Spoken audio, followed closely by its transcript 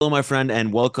Hello, my friend,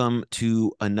 and welcome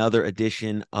to another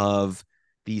edition of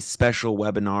these special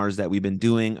webinars that we've been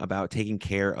doing about taking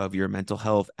care of your mental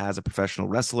health as a professional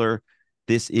wrestler.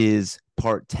 This is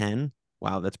part 10.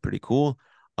 Wow, that's pretty cool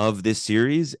of this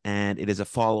series. And it is a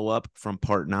follow-up from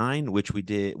part 9, which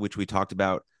we talked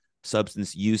about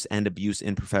substance use and abuse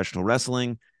in professional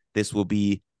wrestling. This will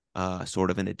be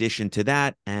sort of an addition to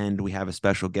that. And we have a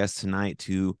special guest tonight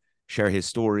to share his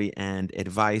story and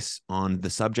advice on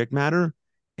the subject matter.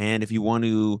 And if you want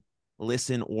to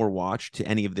listen or watch to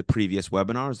any of the previous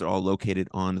webinars, they're all located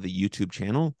on the YouTube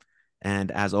channel.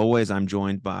 And as always, I'm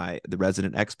joined by the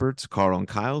resident experts, Carl and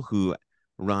Kyle, who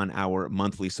run our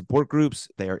monthly support groups.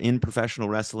 They are in professional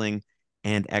wrestling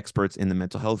and experts in the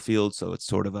mental health field. So it's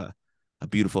sort of a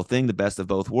beautiful thing, the best of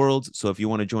both worlds. So if you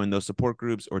want to join those support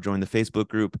groups or join the Facebook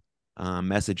group,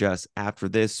 message us after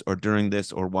this or during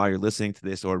this or while you're listening to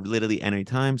this or literally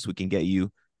anytime so we can get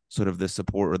you sort of the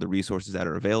support or the resources that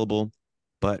are available.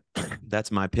 But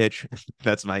that's my pitch.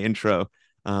 That's my intro.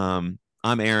 I'm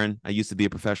Aaron. I used to be a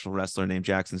professional wrestler named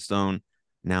Jackson Stone.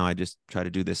 Now I just try to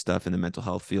do this stuff in the mental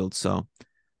health field. So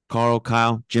Carl,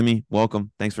 Kyle, Jimmy,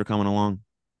 welcome. Thanks for coming along.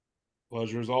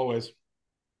 Pleasure as always.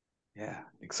 Yeah,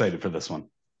 excited for this one.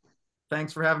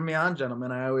 Thanks for having me on,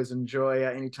 gentlemen. I always enjoy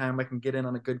anytime I can get in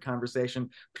on a good conversation,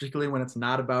 particularly when it's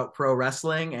not about pro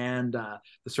wrestling and the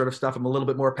sort of stuff I'm a little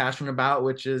bit more passionate about,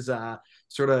 which is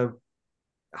sort of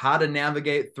how to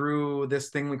navigate through this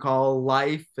thing we call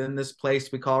life and this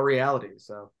place we call reality.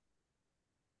 So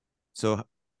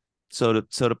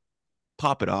to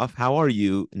pop it off, how are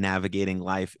you navigating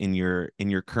life in your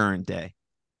current day?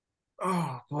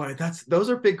 Oh boy, those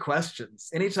are big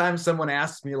questions. Anytime someone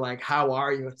asks me like, "How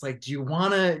are you?" It's like, do you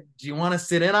wanna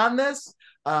sit in on this?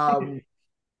 Um,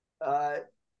 uh,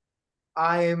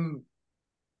 I'm.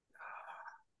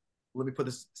 Let me put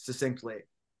this succinctly.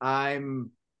 I'm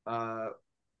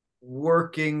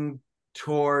working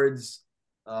towards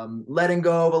letting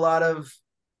go of a lot of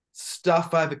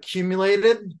stuff I've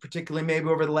accumulated, particularly maybe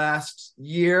over the last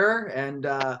year, and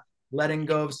letting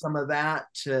go of some of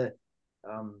that to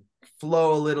um,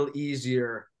 flow a little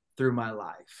easier through my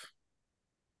life.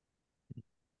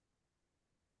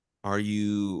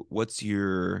 What's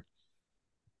your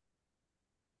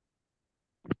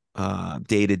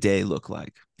day to day look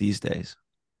like these days?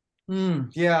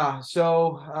 Yeah.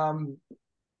 So,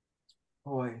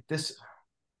 boy, this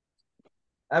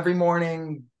every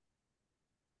morning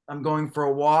I'm going for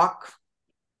a walk.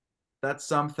 That's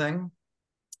something.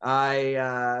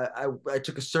 I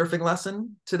took a surfing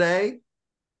lesson today.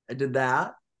 I did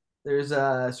that. There's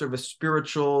a sort of a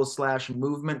spiritual slash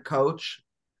movement coach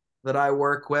that I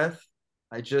work with.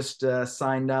 I just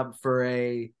signed up for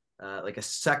a like a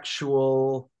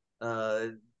sexual uh,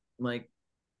 like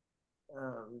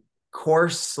uh,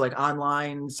 course, like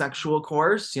online sexual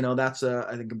course. That's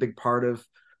I think a big part of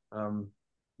um,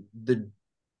 the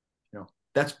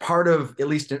that's part of, at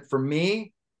least for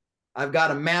me, I've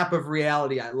got a map of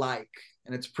reality I like,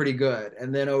 and it's pretty good.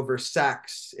 And then over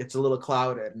sex, it's a little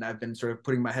clouded, and I've been sort of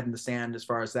putting my head in the sand as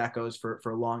far as that goes for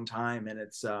a long time. And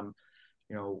it's I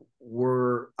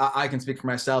can speak for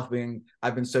myself, being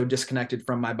I've been so disconnected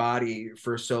from my body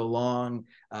for so long.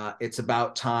 It's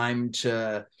about time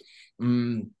to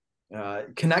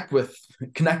connect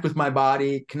with my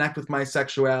body, connect with my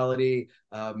sexuality,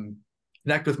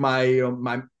 connect with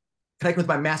my connect with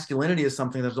my masculinity is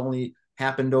something that's only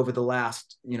happened over the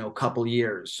last couple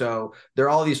years. So there are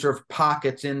all these sort of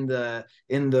pockets in the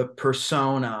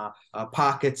persona,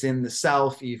 pockets in the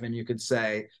self, even you could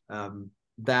say,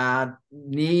 that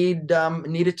need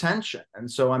attention. And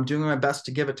so I'm doing my best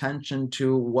to give attention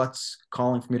to what's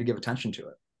calling for me to give attention to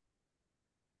it.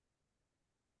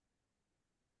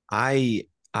 I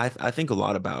think a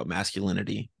lot about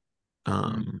masculinity.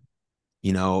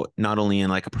 Not only in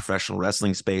like a professional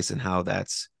wrestling space and how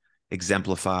that's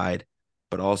exemplified,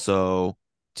 but also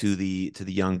to the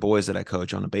young boys that I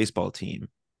coach on a baseball team.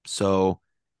 So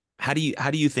how do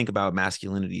you think about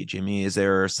masculinity, Jimmy? Is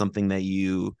there something that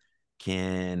you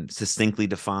can succinctly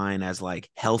define as like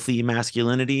healthy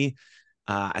masculinity?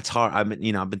 It's hard. I've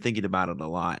been thinking about it a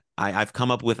lot. I've come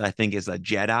up with, I think, is a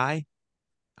Jedi.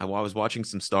 I was watching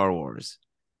some Star Wars,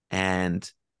 and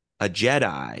a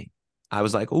Jedi, I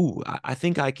was like, oh, I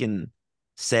think I can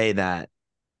say that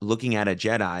looking at a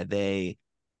Jedi,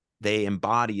 they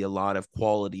embody a lot of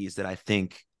qualities that I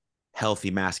think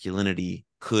healthy masculinity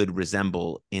could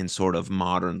resemble in sort of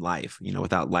modern life,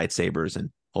 without lightsabers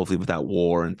and hopefully without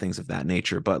war and things of that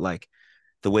nature. But like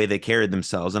the way they carried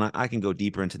themselves, and I can go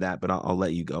deeper into that, but I'll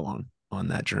let you go on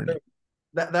that journey.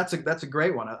 That's a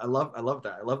great one. I love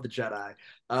that. I love the Jedi.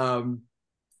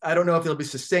 I don't know if it'll be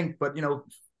succinct, but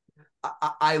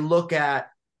I look at,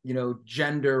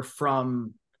 gender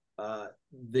from a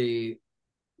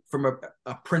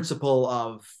principle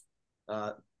of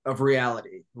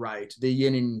reality, right? The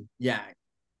yin and yang,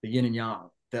 the yin and yang.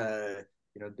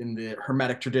 In the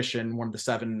Hermetic tradition, one of the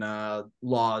seven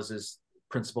laws is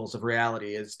principles of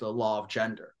reality is the law of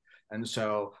gender. And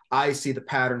so I see the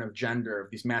pattern of gender,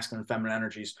 of these masculine and feminine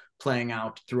energies playing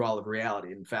out through all of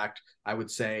reality. In fact, I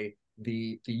would say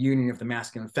the union of the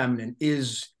masculine and feminine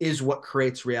is what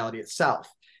creates reality itself.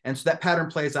 And so that pattern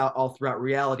plays out all throughout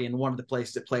reality. And one of the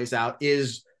places it plays out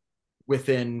is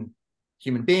within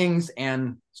human beings,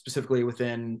 and specifically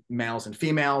within males and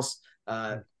females.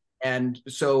 And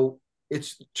so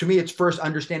to me, it's first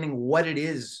understanding what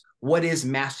is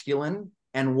masculine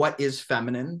and what is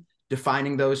feminine,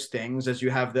 defining those things, as you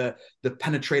have the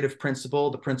penetrative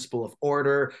principle, the principle of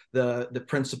order, the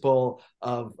principle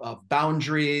of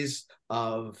boundaries,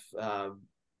 of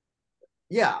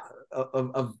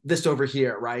this over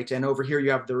here, right? And over here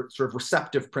you have the sort of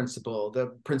receptive principle, the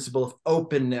principle of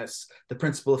openness, the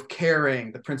principle of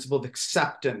caring, the principle of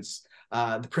acceptance,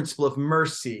 the principle of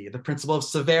mercy, the principle of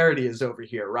severity is over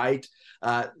here, right?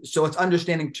 So it's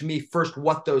understanding, to me, first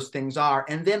what those things are,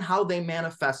 and then how they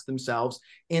manifest themselves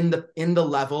in the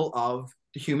level of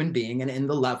the human being, and in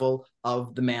the level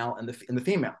of the male and the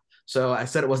female. So I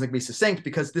said it wasn't going to be succinct,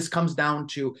 because this comes down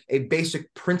to a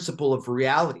basic principle of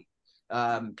reality.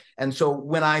 And so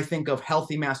when I think of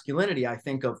healthy masculinity, I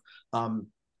think of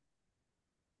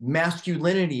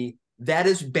masculinity that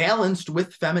is balanced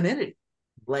with femininity.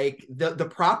 Like the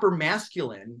proper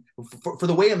masculine, for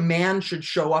the way a man should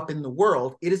show up in the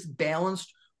world, it is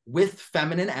balanced with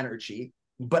feminine energy,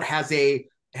 but has a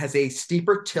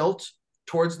steeper tilt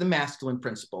towards the masculine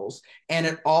principles, and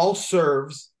it all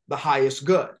serves the highest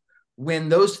good. When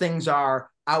those things are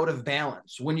out of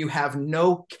balance, when you have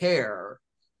no care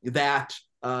that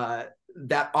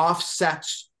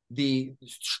offsets the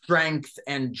strength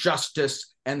and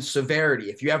justice and severity,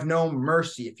 if you have no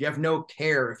mercy, if you have no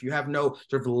care, if you have no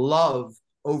sort of love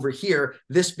over here,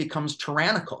 this becomes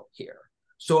tyrannical here.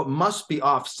 So it must be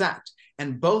offset.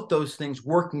 And both those things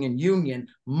working in union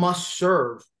must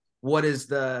serve what's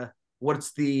the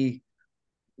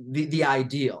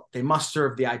ideal. They must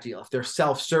serve the ideal. If they're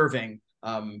self-serving,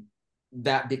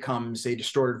 that becomes a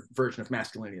distorted version of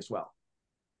masculinity as well.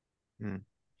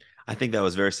 I think that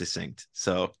was very succinct.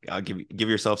 So I'll give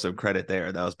yourself some credit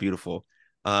there. That was beautiful.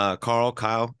 Carl,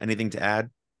 Kyle, anything to add?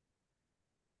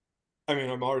 I mean,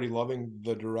 I'm already loving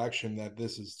the direction that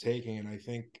this is taking. And I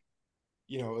think,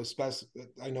 especially,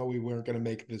 I know we weren't going to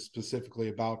make this specifically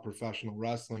about professional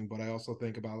wrestling, but I also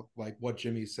think about like what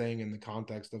Jimmy's saying in the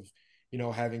context of,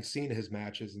 having seen his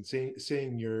matches and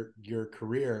seeing your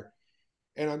career.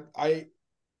 And I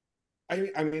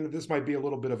mean, this might be a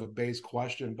little bit of a base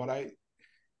question, but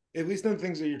at least in the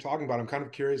things that you're talking about, I'm kind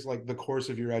of curious, like the course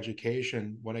of your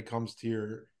education when it comes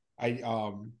to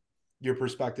your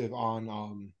perspective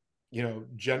on,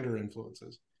 gender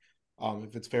influences,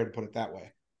 if it's fair to put it that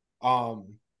way.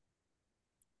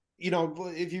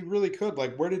 If you really could,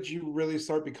 like, where did you really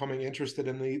start becoming interested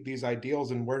in these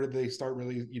ideals, and where did they start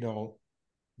really,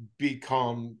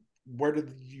 where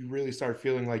did you really start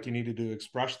feeling like you needed to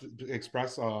express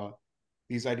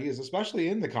these ideas, especially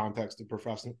in the context of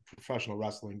professional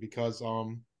wrestling? Because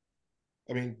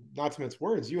I mean, not to mince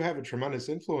words, you have a tremendous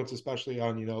influence, especially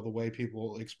on the way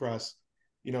people express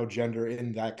gender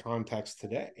in that context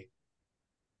today.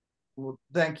 Well,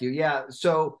 thank you. Yeah.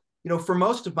 So for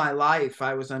most of my life,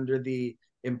 I was under the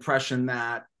impression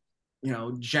that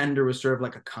gender was sort of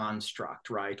like a construct,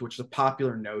 right? Which is a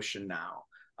popular notion now.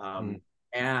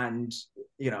 And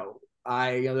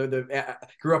I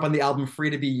grew up on the album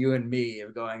 "Free to Be You and Me,"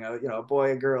 of going, a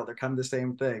boy and girl, they're kind of the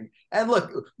same thing. And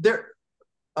look, they're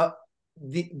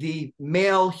the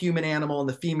male human animal and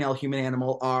the female human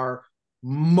animal are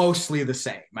mostly the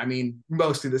same. I mean,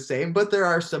 mostly the same, but there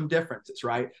are some differences,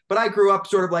 right? But I grew up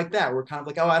sort of like that. We're kind of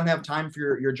like, I don't have time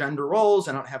for your gender roles.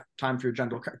 I don't have time for your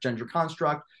gender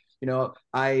construct.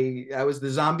 I was the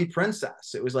zombie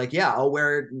princess. It was like, yeah, I'll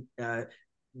wear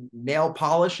nail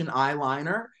polish and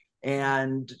eyeliner,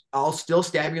 and I'll still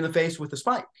stab you in the face with a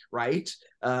spike, right?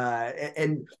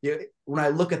 And when I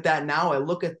look at that now, I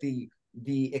look at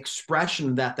the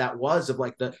expression that was of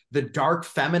like the dark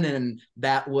feminine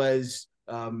that was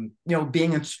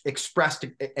being expressed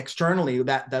externally,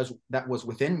 that was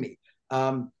within me.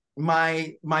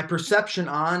 My perception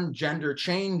on gender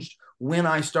changed when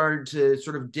I started to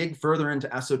sort of dig further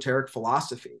into esoteric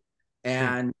philosophy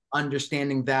and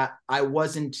understanding that I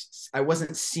wasn't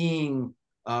seeing,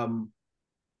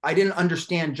 I didn't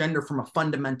understand gender from a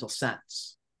fundamental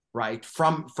sense. right?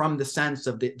 From the sense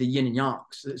of the yin and yang,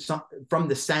 from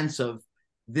the sense of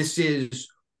this is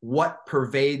what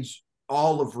pervades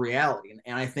all of reality.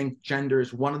 And I think gender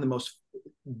is one of the most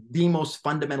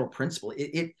fundamental principle.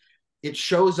 It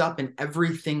shows up in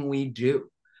everything we do.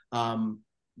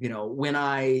 When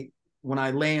I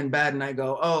lay in bed and I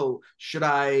go, oh, should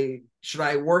I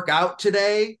work out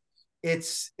today?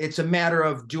 It's a matter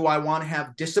of, do I want to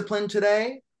have discipline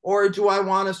today? Or do I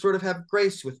want to sort of have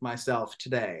grace with myself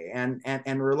today and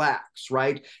relax,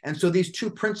 right? And so these two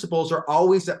principles are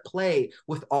always at play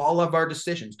with all of our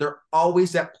decisions. They're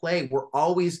always at play. We're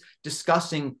always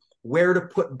discussing where to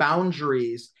put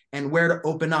boundaries and where to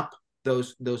open up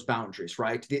those boundaries,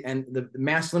 right? The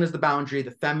masculine is the boundary,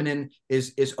 the feminine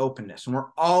is openness. And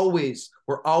we're always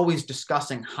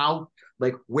discussing how,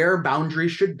 like, where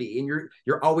boundaries should be. And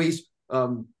you're always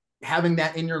having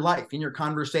that in your life, in your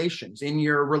conversations, in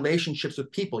your relationships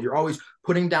with people. You're always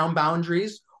putting down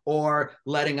boundaries or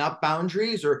letting up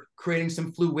boundaries or creating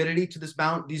some fluidity to these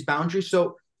boundaries.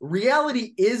 So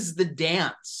reality is the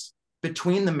dance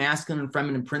between the masculine and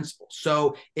feminine principles.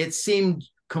 So it seemed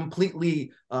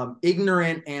completely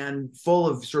ignorant and full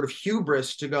of sort of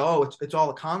hubris to go, oh, it's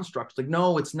all a construct. Like,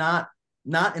 no, it's not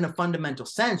in a fundamental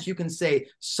sense. You can say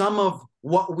some of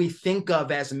what we think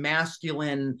of as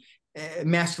masculinity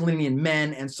in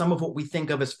men and some of what we think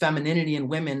of as femininity in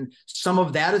women, some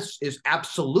of that is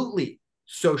absolutely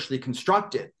socially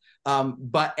constructed.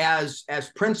 But as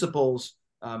principles,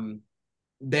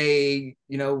 they're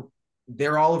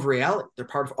all of reality. They're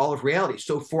part of all of reality.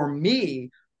 So for me,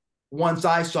 once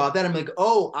I saw that, I'm like,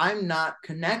 oh, I'm not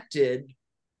connected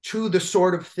to the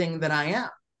sort of thing that I am,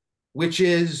 which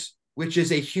is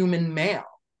a human male.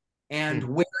 And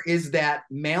where is that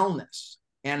maleness?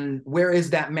 And where is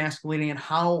that masculinity? And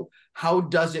how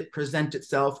does it present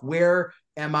itself? Where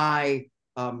am I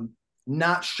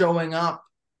not showing up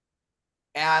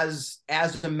as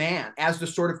a man, as the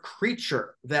sort of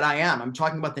creature that I am? I'm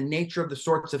talking about the nature of the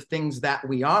sorts of things that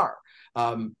we are.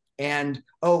 And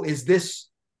is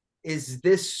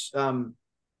this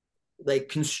like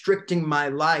constricting my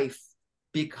life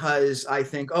because I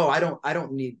think, oh, I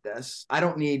don't need this. I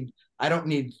don't need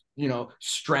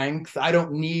strength. I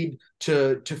don't need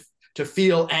to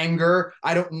feel anger.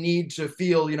 I don't need to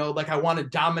feel, like I want to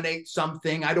dominate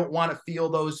something. I don't want to feel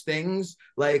those things.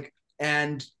 Like,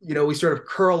 and, we sort of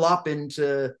curl up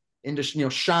into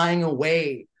shying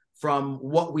away from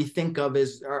what we think of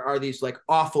as are these like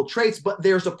awful traits, but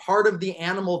there's a part of the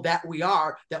animal that we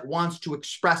are that wants to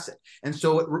express it. And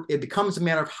so it becomes a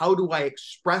matter of, how do I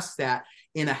express that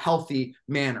in a healthy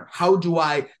manner? How do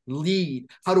I lead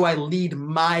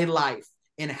my life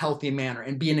in a healthy manner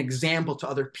and be an example to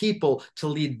other people to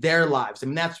lead their lives? I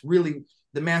mean, that's really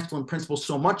the masculine principle.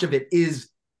 So much of it is,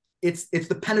 it's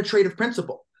the penetrative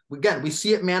principle. Again, we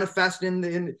see it manifest in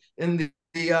the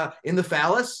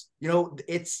phallus.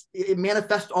 It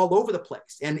manifests all over the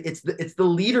place, and it's the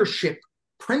leadership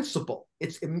principle.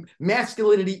 It's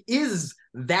masculinity is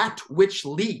that which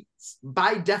leads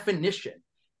by definition.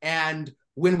 And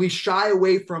when we shy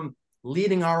away from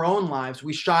leading our own lives,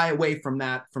 we shy away from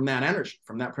that energy,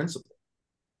 from that principle.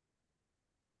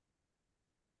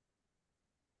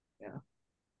 Yeah.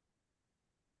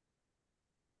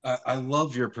 I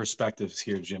love your perspectives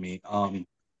here, Jimmy.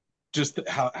 Just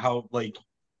how like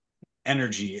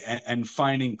energy and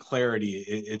finding clarity.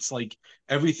 It's like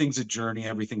everything's a journey,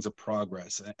 everything's a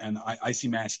progress. And I see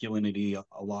masculinity a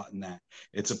lot in that.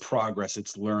 It's a progress,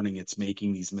 it's learning, it's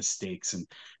making these mistakes and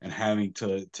having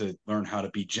to learn how to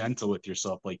be gentle with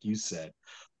yourself, like you said.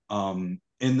 In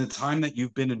the time that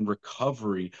you've been in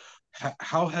recovery,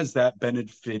 how has that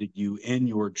benefited you in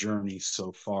your journey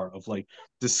so far of like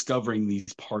discovering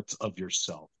these parts of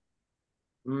yourself?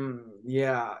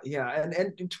 Yeah.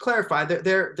 And to clarify,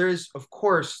 there's of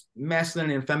course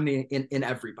masculinity and femininity in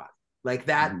everybody. Like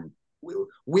that,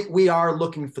 we are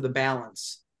looking for the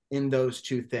balance in those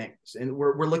two things, and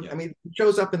we're looking. Yeah. I mean, it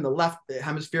shows up in the left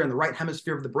hemisphere and the right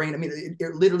hemisphere of the brain. I mean,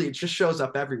 it literally just shows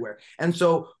up everywhere. And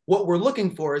so what we're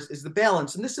looking for is the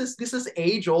balance. And this is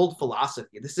age old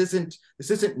philosophy. This isn't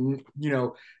there's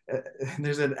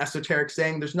an esoteric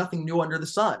saying, there's nothing new under the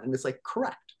sun, and it's like,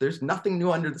 correct. There's nothing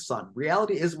new under the sun.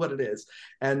 Reality is what it is.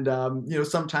 And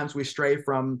sometimes we stray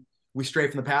from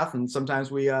the path, and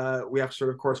sometimes we have to sort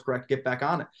of course correct, get back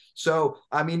on it. So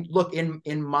I mean, look,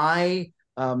 in my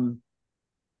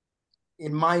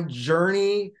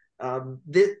journey,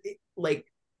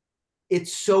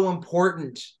 it's so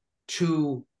important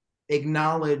to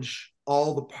acknowledge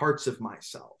all the parts of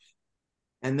myself.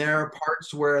 And there are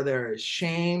parts where there is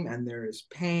shame and there is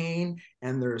pain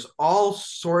and there's all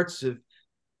sorts of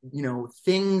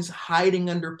things hiding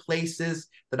under places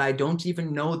that I don't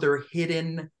even know they're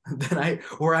hidden,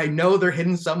 or I know they're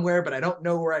hidden somewhere, but I don't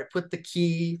know where I put the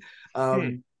key.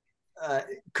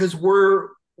 Because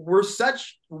we're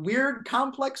such weird,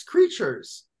 complex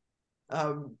creatures.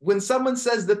 When someone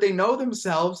says that they know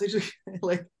themselves, they just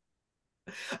like,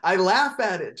 I laugh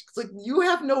at it. It's like, you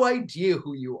have no idea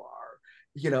who you are.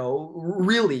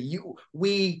 Really,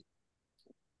 we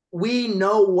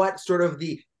know what sort of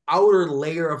the outer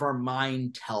layer of our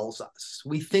mind tells us.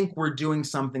 We think we're doing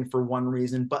something for one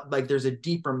reason, but like there's a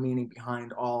deeper meaning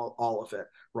behind all of it,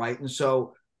 right? And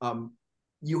so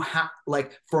you have,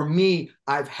 like, for me,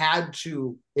 I've had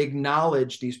to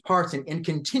acknowledge these parts and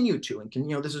continue to,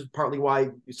 this is partly why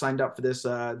you signed up for this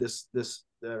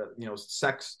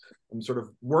sex and sort of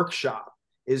workshop,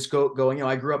 is going,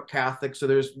 I grew up Catholic, so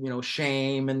there's,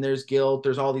 shame and there's guilt,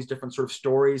 there's all these different sort of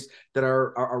stories that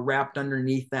are wrapped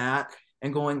underneath that,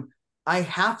 and going, I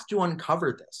have to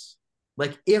uncover this.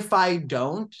 Like, if I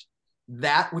don't,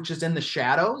 that which is in the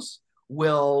shadows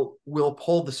will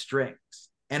pull the strings.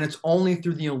 And it's only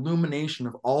through the illumination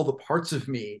of all the parts of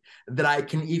me that I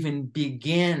can even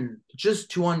begin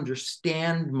just to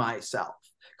understand myself.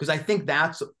 Because I think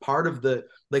that's part of the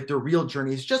real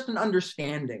journey, is just an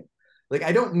understanding. Like,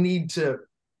 I don't need to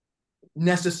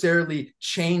necessarily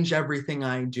change everything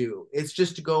I do. It's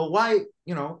just to go, why,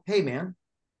 hey man,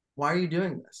 why are you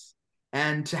doing this?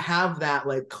 And to have that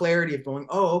like clarity of going,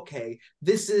 oh, okay,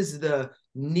 this is the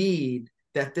need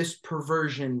that this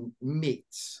perversion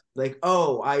meets. Like,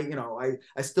 oh, I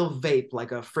still vape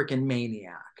like a freaking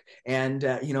maniac. And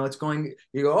it's going,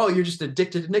 you go, oh, you're just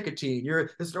addicted to nicotine,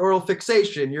 it's oral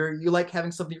fixation, you like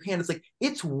having something in your hand. It's like,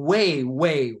 it's way,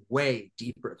 way, way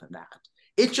deeper than that.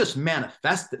 It just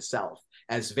manifests itself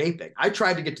as vaping. I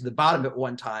tried to get to the bottom of it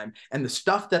one time, and the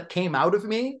stuff that came out of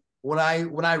me when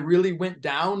I really went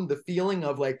down the feeling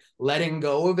of like letting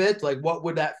go of it, like what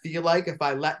would that feel like if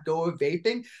I let go of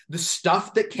vaping? The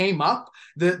stuff that came up,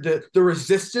 the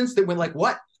resistance that went like,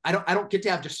 what? I don't get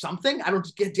to have just something. I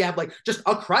don't get to have like just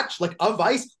a crutch, like a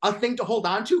vice, a thing to hold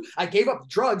on to. I gave up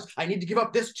drugs. I need to give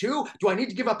up this too. Do I need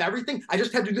to give up everything? I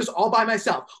just have to do this all by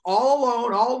myself, all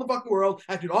alone, all in the fucking world.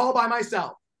 I have to do it all by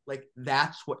myself. Like,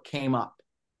 that's what came up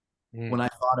when I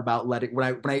thought about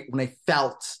when I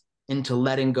felt into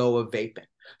letting go of vaping.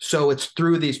 So it's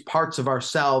through these parts of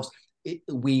ourselves,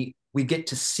 we get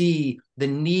to see the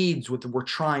needs that we're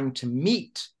trying to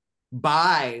meet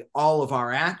by all of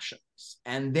our actions.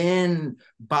 And then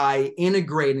by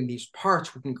integrating these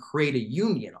parts, we can create a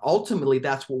union. Ultimately,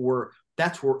 that's what we're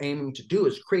aiming to do,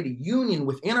 is create a union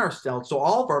within ourselves. So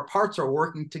all of our parts are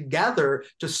working together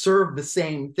to serve the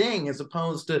same thing, as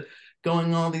opposed to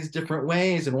going all these different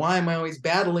ways. And why am I always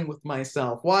battling with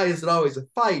myself? Why is it always a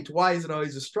fight? Why is it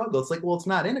always a struggle? It's like, well, it's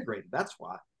not integrated. That's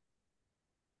why.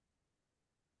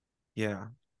 Yeah.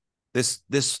 This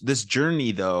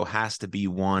journey, though, has to be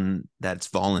one that's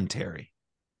voluntary.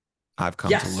 I've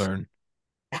come to learn,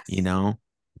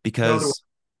 because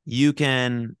you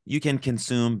can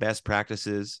consume best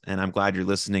practices, and I'm glad you're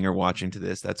listening or watching to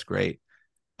this. That's great.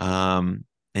 And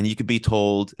you could be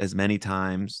told as many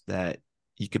times that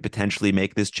you could potentially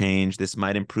make this change. This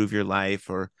might improve your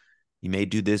life, or you may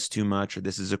do this too much, or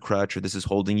this is a crutch, or this is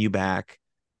holding you back.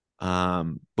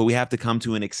 But we have to come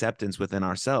to an acceptance within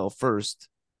ourselves first,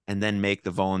 and then make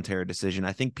the voluntary decision.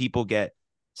 I think people get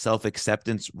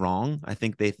self-acceptance wrong. I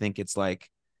think they think it's like,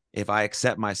 if I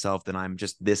accept myself, then I'm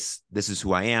just this is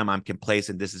who I am. I'm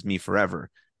complacent. This is me forever.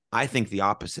 I think the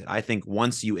opposite. I think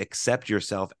once you accept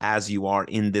yourself as you are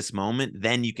in this moment,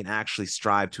 then you can actually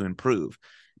strive to improve.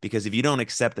 Because if you don't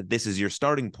accept that this is your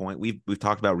starting point, we've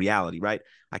talked about reality, right?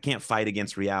 I can't fight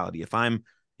against reality. If I'm,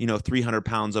 300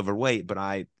 pounds overweight, but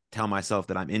I tell myself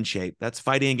that I'm in shape, that's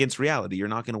fighting against reality. You're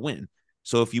not going to win.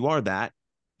 So if you are that,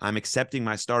 I'm accepting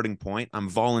my starting point. I'm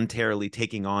voluntarily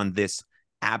taking on this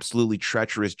absolutely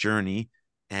treacherous journey,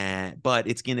 but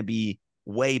it's going to be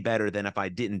way better than if I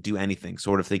didn't do anything.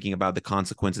 Sort of thinking about the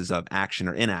consequences of action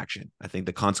or inaction. I think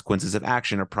the consequences of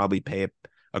action are probably pay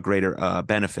a greater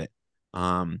benefit.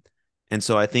 And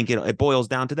so I think it boils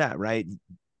down to that, right?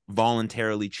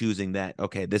 Voluntarily choosing that,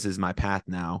 okay, this is my path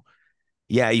now.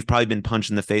 Yeah, you've probably been punched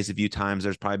in the face a few times.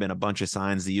 There's probably been a bunch of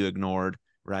signs that you ignored,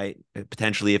 right?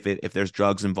 Potentially if there's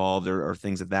drugs involved or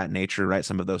things of that nature, right?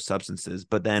 Some of those substances.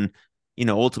 But then,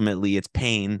 ultimately it's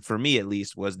pain, for me at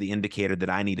least, was the indicator that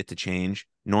I needed to change.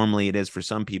 Normally it is for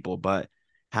some people, but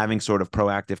having sort of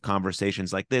proactive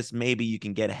conversations like this, maybe you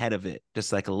can get ahead of it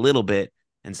just like a little bit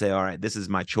and say, all right, this is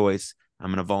my choice.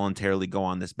 I'm going to voluntarily go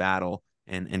on this battle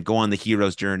and go on the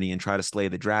hero's journey and try to slay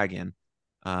the dragon.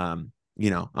 I'm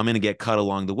going to get cut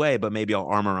along the way, but maybe I'll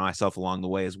armor myself along the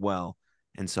way as well.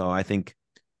 And so I think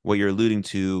what you're alluding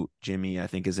to, Jimmy, I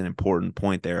think is an important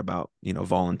point there about,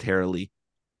 voluntarily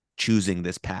choosing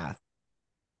this path.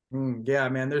 Yeah,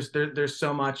 man, there's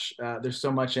so much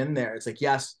in there. It's like,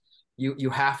 yes, you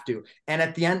have to. And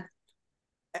at the end,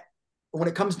 when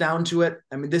it comes down to it,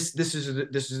 I mean, this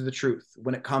is the truth.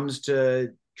 When it comes to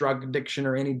drug addiction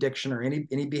or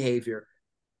any behavior,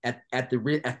 at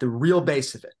the real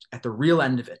base of it, at the real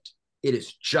end of it, it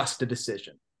is just a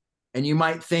decision. And you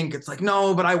might think it's like,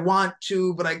 no, but I want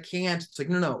to, but I can't. It's like,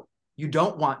 no, you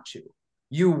don't want to.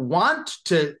 You want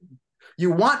to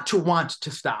want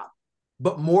to stop,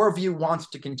 but more of you wants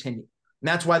to continue. And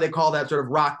that's why they call that sort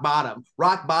of rock bottom.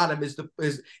 Rock bottom is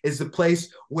the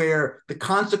place where the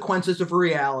consequences of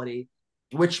reality,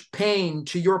 which pain,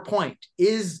 to your point,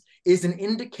 is an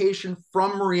indication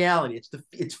from reality.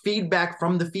 It's feedback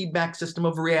from the feedback system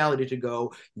of reality to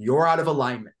go, you're out of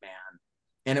alignment, man.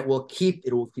 And it will keep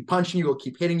punching you, it will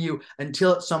keep hitting you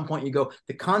until at some point you go,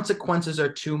 the consequences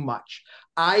are too much.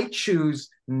 I choose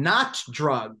not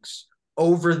drugs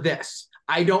over this.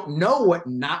 I don't know what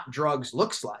not drugs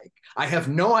looks like. I have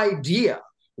no idea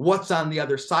what's on the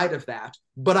other side of that,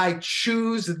 but I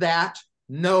choose that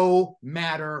no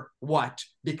matter what,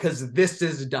 because this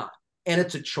is done. And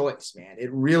it's a choice, man.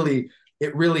 It really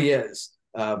is.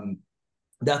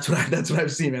 That's what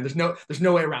I've seen, man. There's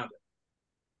no way around it.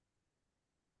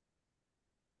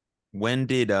 When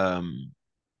did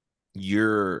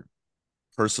your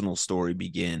personal story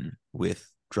begin with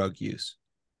drug use?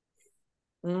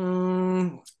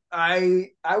 I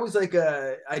was like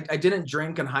I didn't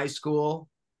drink in high school.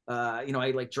 I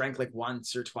like drank like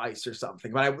once or twice or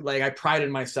something, but I prided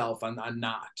myself on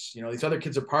not. These other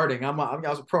kids are partying. I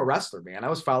was a pro wrestler, man. I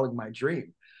was following my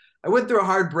dream. I went through a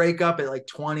hard breakup at like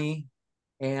 20,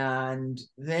 and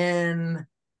then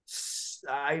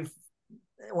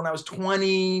when I was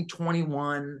 20,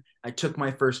 21, I took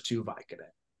my first 2 Vicodin,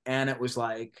 and it was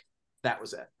like, that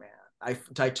was it, man.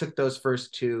 I took those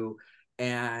first 2,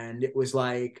 and it was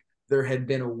like there had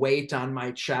been a weight on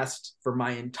my chest for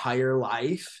my entire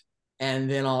life, and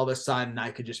then all of a sudden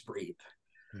I could just breathe.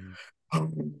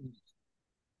 And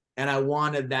I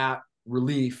wanted that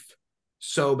relief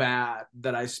so bad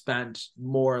that I spent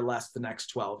more or less the next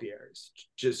 12 years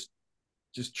just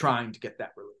trying to get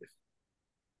that relief.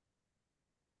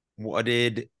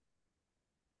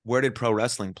 Where did pro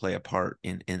wrestling play a part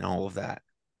in all of that?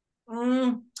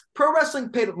 Pro wrestling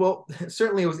paid well.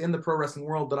 Certainly, it was in the pro wrestling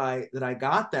world that I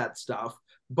got that stuff.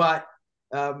 But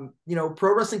pro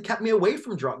wrestling kept me away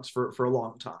from drugs for a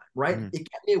long time. Right,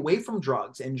 It kept me away from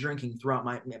drugs and drinking throughout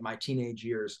my teenage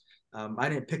years. I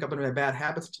didn't pick up any of my bad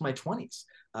habits until my 20s.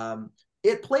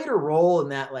 It played a role in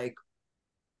that, like,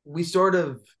 we sort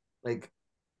of like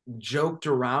joked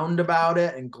around about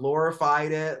it and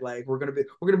glorified it. Like, we're gonna be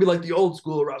like the old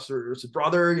school wrestlers,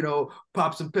 brother.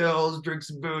 Pop some pills, drink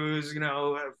some booze.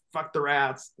 Fuck the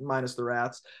rats, minus the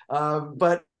rats.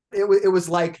 But it was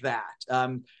like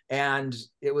that, and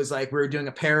it was like we were doing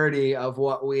a parody of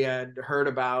what we had heard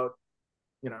about,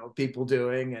 people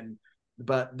doing,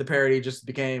 but the parody just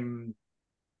became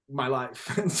my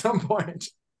life at some point.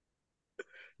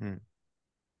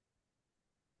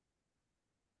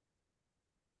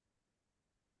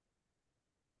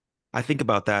 I think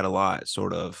about that a lot,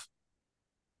 sort of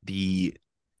because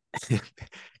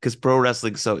pro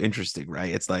wrestling's so interesting,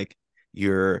 right? It's like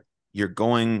you're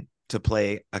going to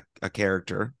play a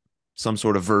character, some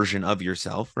sort of version of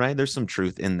yourself, right? There's some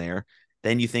truth in there.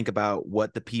 Then you think about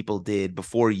what the people did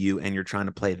before you, and you're trying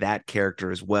to play that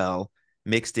character as well,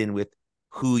 mixed in with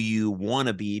who you want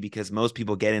to be, because most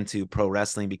people get into pro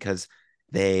wrestling because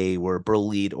they were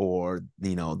bullied or,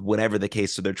 whatever the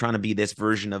case. So they're trying to be this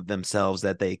version of themselves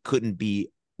that they couldn't be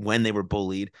when they were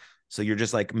bullied. So you're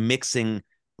just like mixing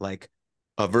like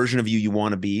a version of you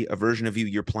want to be, a version of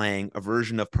you're playing, a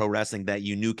version of pro wrestling that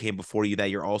you knew came before you that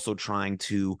you're also trying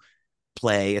to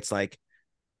play. It's like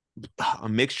a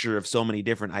mixture of so many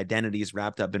different identities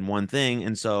wrapped up in one thing.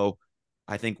 And so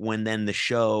I think when then the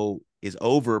show is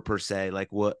over, per se, like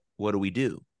what do we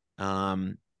do?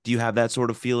 Do you have that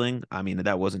sort of feeling? I mean,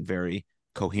 that wasn't very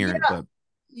coherent, but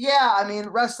yeah. I mean,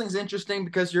 wrestling's interesting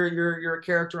because you're a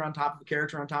character on top of a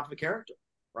character on top of a character,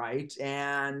 right?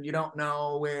 And you don't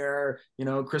know where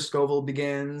Chris Scoville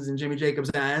begins and Jimmy Jacobs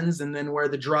ends, and then where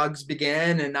the drugs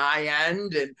begin and I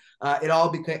end, and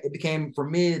it became for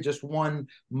me just one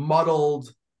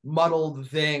muddled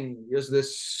thing. There's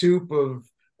this soup of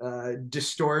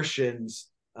distortions.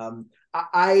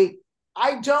 I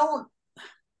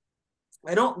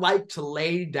don't like to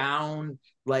lay down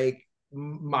like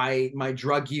my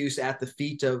drug use at the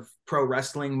feet of pro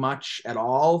wrestling much at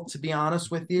all, to be honest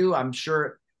with you. I'm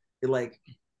sure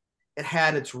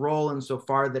had its role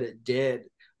insofar that it did.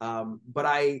 But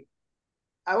I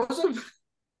wasn't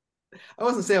I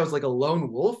wasn't say I was like a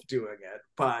lone wolf doing it,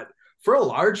 but for a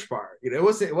large part, it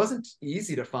wasn't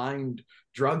easy to find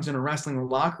drugs in a wrestling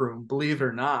locker room, believe it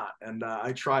or not. And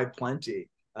I tried plenty.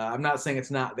 I'm not saying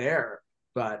it's not there,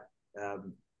 but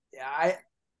um, I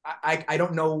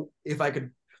don't know if I could,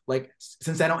 like,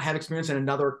 since I don't have experience in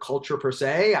another culture per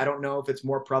se, I don't know if it's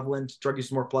more prevalent. Drug use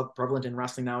is more prevalent in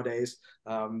wrestling nowadays,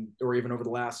 or even over the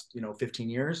last 15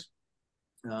 years,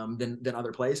 than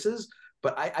other places.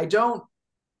 But I don't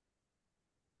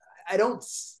I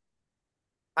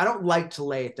don't like to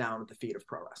lay it down at the feet of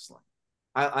pro wrestling.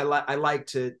 I like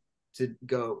to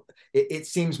go. It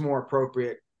seems more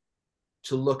appropriate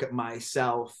to look at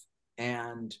myself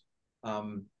and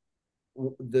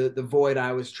the void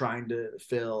I was trying to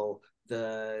fill,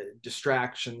 the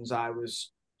distractions I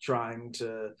was trying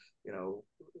to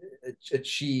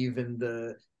achieve, and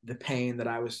the pain that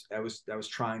I was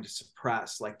trying to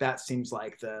suppress. Like, that seems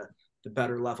like the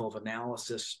better level of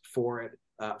analysis for it,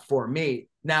 for me.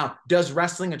 Now, does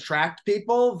wrestling attract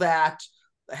people that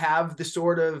have the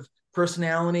sort of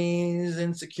personalities,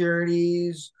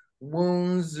 insecurities,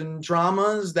 wounds, and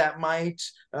traumas that might,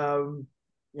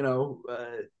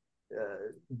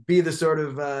 be the sort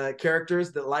of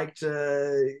characters that like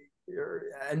to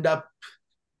end up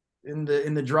in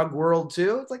the drug world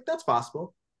too? It's like, that's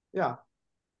possible. Yeah.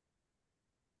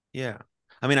 Yeah.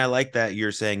 I mean, I like that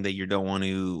you're saying that you don't want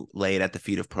to lay it at the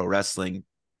feet of pro wrestling.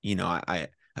 I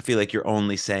feel like you're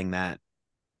only saying that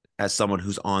as someone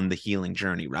who's on the healing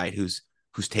journey, right? Who's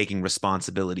taking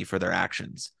responsibility for their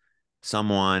actions.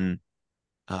 Someone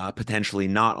potentially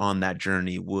not on that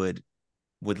journey would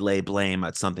lay blame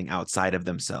at something outside of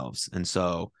themselves. And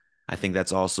so I think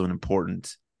that's also an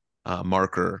important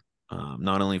marker,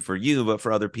 not only for you, but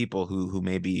for other people who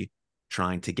may be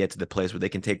trying to get to the place where they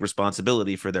can take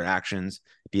responsibility for their actions,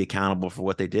 be accountable for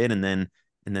what they did, and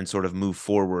then sort of move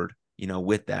forward,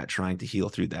 with that, trying to heal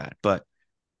through that. But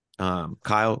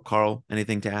Carl,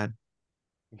 anything to add?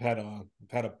 I've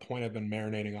had a point I've been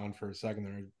marinating on for a second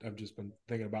there. I've just been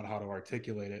thinking about how to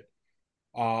articulate it.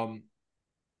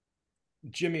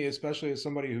 Jimmy, especially as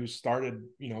somebody who started,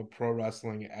 pro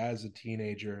wrestling as a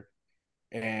teenager,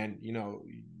 and,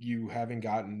 you haven't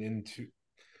gotten into,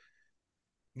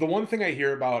 the one thing I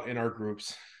hear about in our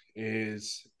groups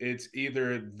is it's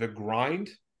either the grind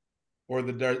or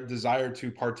the desire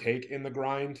to partake in the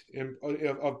grind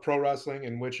of pro wrestling,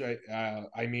 in which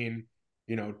I mean,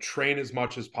 train as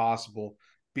much as possible,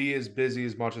 be as busy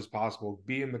as much as possible,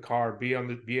 be in the car, be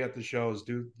at the shows,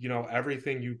 do,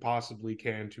 everything you possibly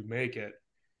can to make it.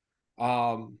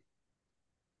 I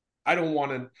don't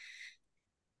want to,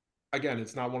 again,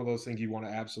 it's not one of those things you want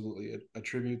to absolutely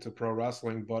attribute to pro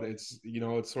wrestling, but it's,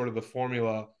 it's sort of the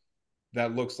formula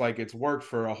that looks like it's worked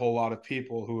for a whole lot of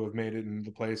people who have made it in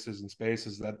the places and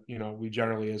spaces that, we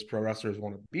generally as pro wrestlers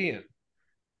want to be in.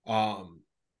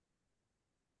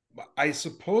 I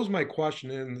suppose my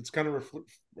question, and it's kind of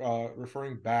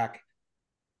referring back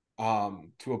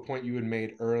to a point you had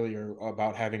made earlier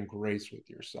about having grace with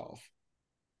yourself.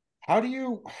 How do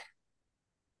you,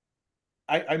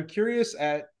 I'm curious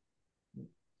at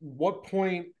what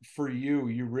point for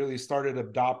you really started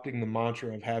adopting the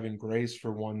mantra of having grace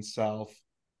for oneself,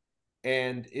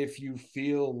 and if you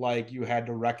feel like you had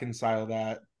to reconcile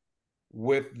that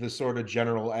with the sort of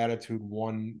general attitude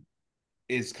one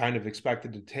is kind of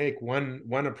expected to take when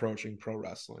approaching pro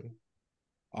wrestling,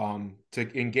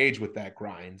 to engage with that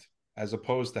grind, as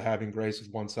opposed to having grace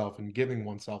with oneself and giving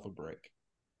oneself a break.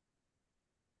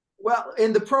 Well,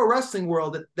 in the pro wrestling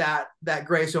world, that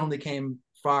grace only came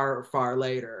far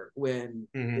later, when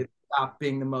it stopped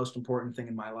being the most important thing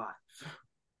in my life.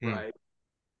 Right.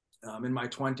 In my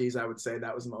 20s, I would say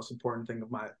that was the most important thing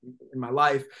in my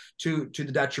life, to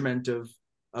the detriment of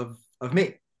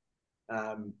me.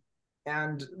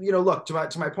 And look,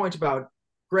 to my point about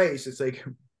grace, it's like,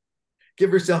 give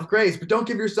yourself grace, but don't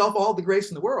give yourself all the grace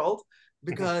in the world,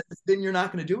 because then you're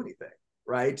not going to do anything.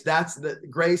 Right. That's the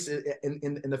grace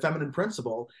in the feminine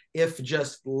principle. If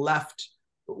just left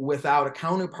without a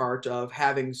counterpart of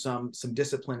having some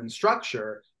discipline and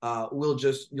structure, you'll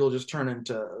just turn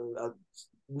into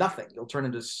nothing. You'll turn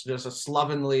into just a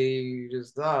slovenly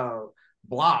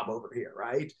blob over here.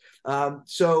 Right.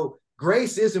 So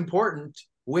grace is important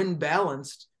when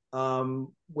balanced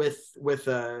with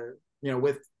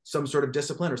some sort of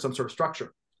discipline or some sort of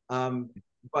structure.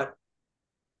 But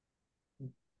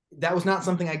that was not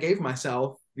something I gave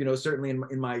myself, certainly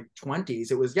in my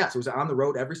 20s. It was on the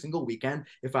road every single weekend.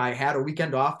 If I had a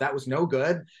weekend off, that was no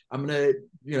good. I'm going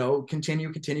to,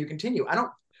 continue. I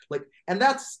don't like, and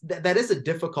that is a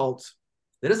difficult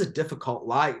that is a difficult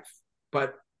life,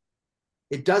 but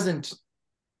it doesn't,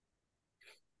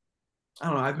 I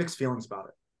don't know, I have mixed feelings about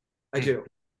it. I do.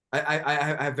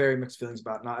 I have very mixed feelings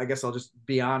about it. Now, I guess I'll just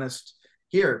be honest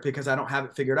here because I don't have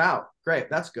it figured out. Great,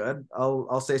 that's good.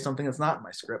 I'll say something that's not in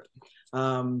my script,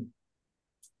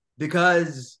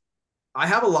 because I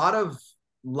have a lot of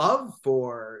love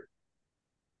for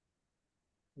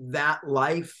that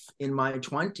life in my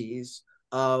 20s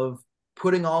of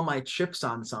putting all my chips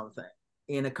on something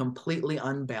in a completely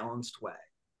unbalanced way,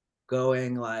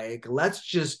 going like, let's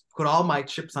just put all my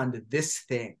chips onto this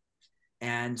thing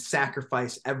and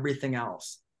sacrifice everything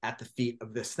else at the feet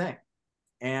of this thing.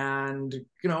 And,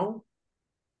 you know,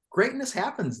 greatness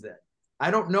happens then.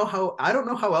 I don't know how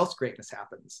else greatness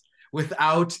happens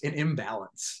without an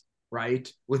imbalance,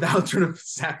 right? Without sort of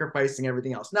sacrificing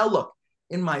everything else. Now, look,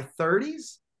 in my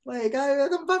 30s, like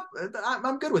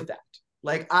I'm good with that.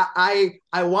 Like I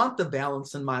want the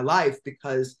balance in my life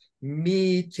because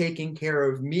me taking care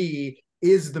of me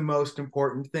is the most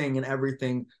important thing, and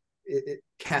everything it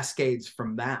cascades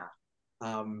from that.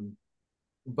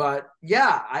 But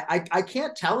yeah, I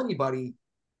can't tell anybody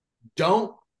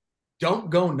don't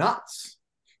go nuts,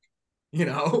 you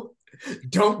know,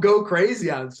 don't go crazy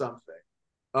on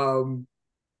something,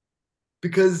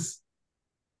 because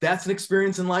that's an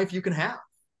experience in life you can have,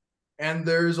 and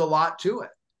there's a lot to it.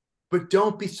 But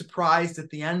don't be surprised at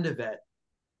the end of it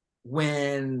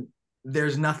when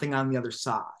there's nothing on the other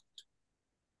side.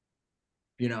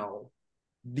 You know,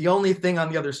 the only thing on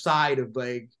the other side of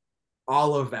like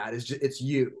all of that is just, it's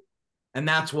you. And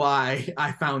that's why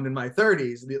I found in my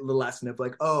 30s the lesson of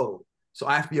like, oh, so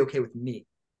I have to be okay with me.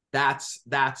 That's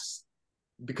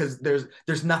because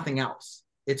there's nothing else.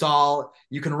 It's all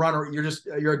you can run, or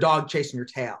you're a dog chasing your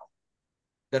tail.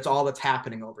 That's all that's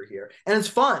happening over here. And it's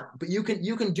fun, but you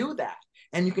can do that.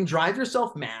 And you can drive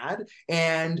yourself mad,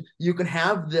 and you can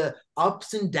have the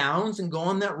ups and downs and go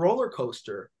on that roller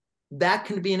coaster. That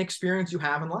can be an experience you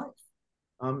have in life.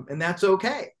 And that's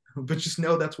okay. But just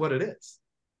know that's what it is.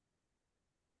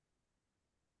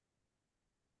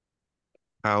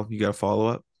 Kyle, you got a follow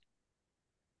up?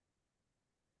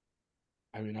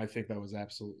 I mean, I think that was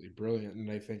absolutely brilliant.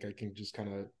 And I think I can just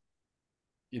kind of,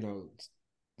 you know,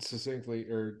 succinctly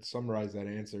or summarize that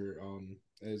answer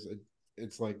as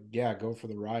it's like, yeah, go for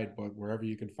the ride, but wherever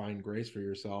you can find grace for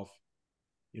yourself,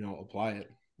 you know, apply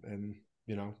it. And,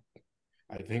 you know,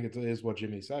 I think it is what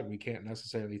Jimmy said. We can't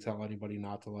necessarily tell anybody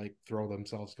not to like throw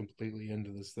themselves completely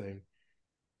into this thing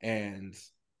and,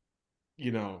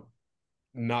 you know,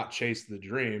 not chase the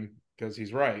dream, because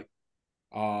he's right.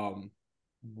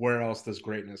 Where else does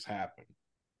greatness happen?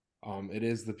 It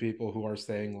is the people who are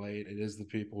staying late. It is the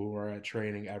people who are at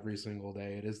training every single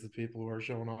day. It is the people who are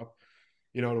showing up,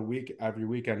 you know, every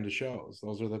weekend to shows.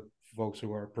 Those are the folks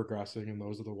who are progressing, and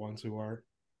those are the ones who are,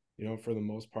 you know, for the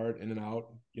most part, in and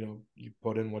out. You know, you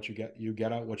put in what you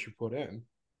get out what you put in.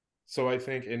 So I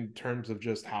think in terms of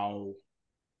just how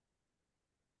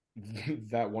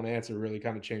that one answer really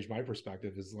kind of changed my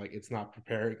perspective is like, it's not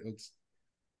preparing. It's,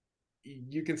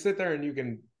 you can sit there and you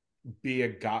can be a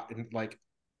god, like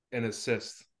an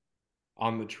assist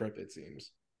on the trip, it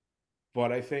seems.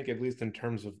 But I think, at least in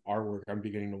terms of our work, I'm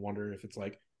beginning to wonder if it's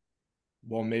like,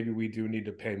 well, maybe we do need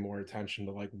to pay more attention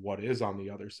to like what is on the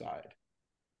other side,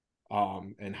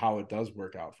 and how it does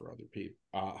work out for other people,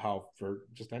 how for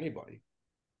just anybody.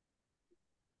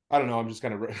 I don't know. I'm just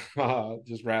kind of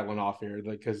just rattling off here,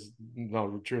 because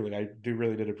no, truly, I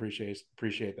did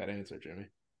appreciate that answer, Jimmy.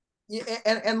 Yeah,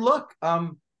 and look,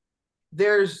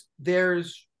 there's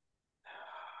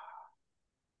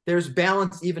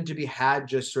balance even to be had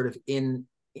just sort of in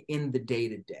the day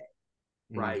to day,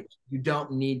 right? You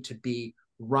don't need to be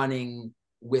running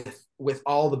with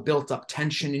all the built up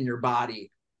tension in your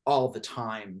body all the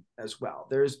time as well.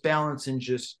 There's balance in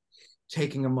just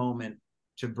taking a moment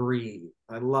to breathe.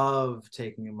 I love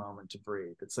taking a moment to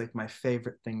breathe. It's like my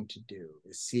favorite thing to do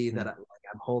is see that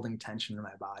I'm holding tension in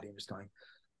my body and just going,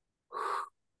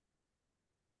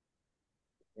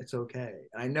 it's okay.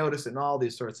 And I notice it in all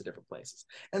these sorts of different places.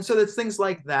 And so there's things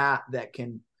like that that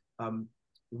can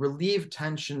relieve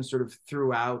tension sort of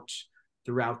throughout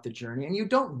the journey. And you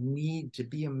don't need to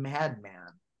be a madman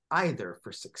either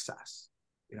for success.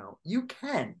 You know,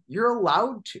 you're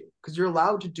allowed to, because you're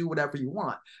allowed to do whatever you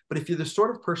want. But if you're the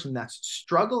sort of person that's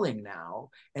struggling now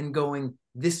and going,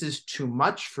 this is too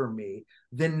much for me,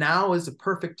 then now is a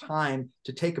perfect time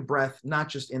to take a breath, not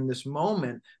just in this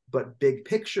moment, but big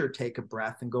picture, take a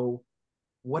breath and go,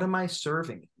 what am I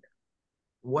serving here?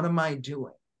 What am I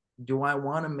doing? Do I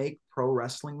want to make pro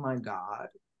wrestling my God?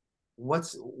 Why?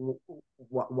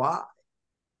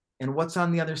 And what's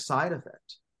on the other side of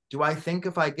it? Do I think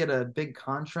if I get a big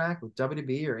contract with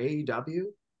WWE or AEW,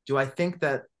 do I think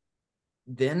that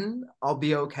then I'll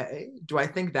be okay? Do I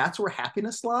think that's where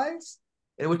happiness lies?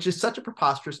 Which is such a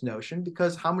preposterous notion,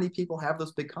 because how many people have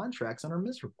those big contracts and are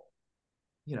miserable?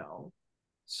 You know,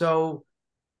 so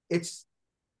it's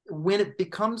when it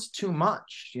becomes too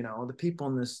much, the people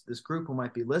in this group who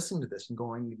might be listening to this and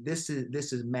going, this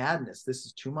is madness, this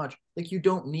is too much. Like, you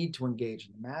don't need to engage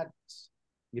in the madness.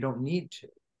 You don't need to.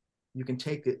 You can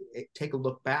take a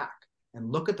look back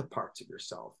and look at the parts of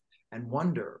yourself and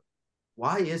wonder,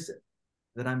 why is it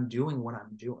that I'm doing what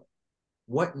I'm doing?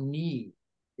 What need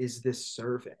is this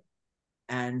serving?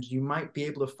 And you might be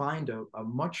able to find a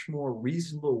much more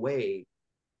reasonable way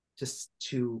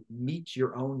to meet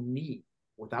your own need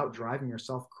without driving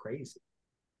yourself crazy.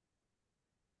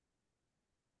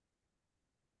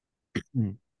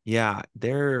 Yeah,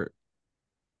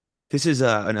 this is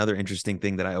another interesting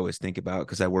thing that I always think about,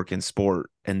 because I work in sport,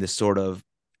 and this sort of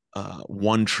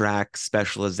one track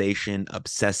specialization,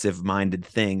 obsessive minded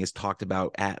thing is talked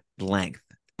about at length.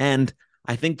 And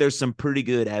I think there's some pretty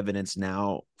good evidence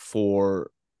now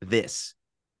for this,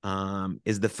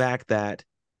 is the fact that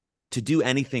to do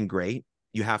anything great,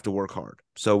 you have to work hard.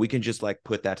 So we can just like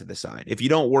put that to the side. If you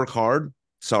don't work hard,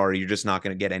 sorry, you're just not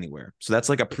going to get anywhere. So that's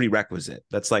like a prerequisite.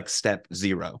 That's like step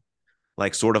 0.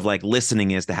 Like, sort of like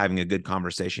listening is to having a good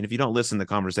conversation. If you don't listen, the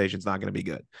conversation's not going to be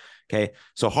good. Okay.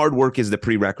 So hard work is the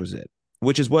prerequisite,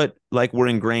 which is what like we're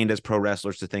ingrained as pro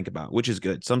wrestlers to think about, which is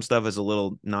good. Some stuff is a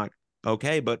little not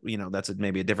okay, but that's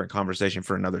maybe a different conversation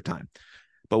for another time.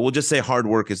 But we'll just say hard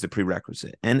work is the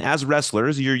prerequisite. And as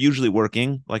wrestlers, you're usually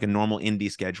working like a normal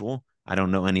indie schedule. I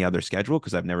don't know any other schedule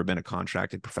because I've never been a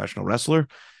contracted professional wrestler,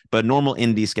 but normal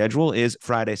indie schedule is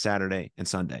Friday, Saturday, and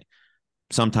Sunday,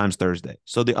 sometimes Thursday.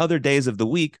 So the other days of the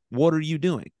week, what are you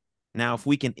doing? Now, if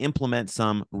we can implement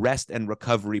some rest and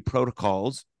recovery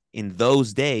protocols in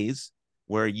those days,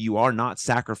 where you are not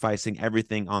sacrificing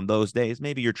everything on those days.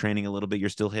 Maybe you're training a little bit, you're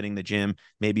still hitting the gym.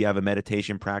 Maybe you have a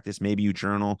meditation practice. Maybe you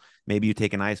journal. Maybe you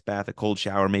take an ice bath, a cold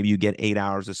shower. Maybe you get 8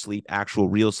 hours of sleep, actual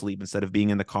real sleep, instead of being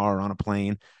in the car or on a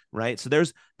plane, right? So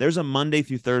there's a Monday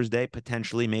through Thursday,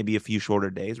 potentially maybe a few shorter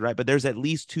days, right? But there's at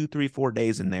least 2, 3, 4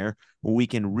 days in there where we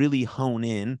can really hone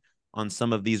in on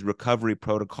some of these recovery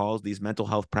protocols, these mental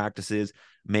health practices,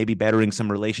 maybe bettering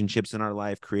some relationships in our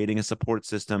life, creating a support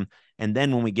system. And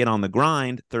then when we get on the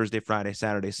grind, Thursday, Friday,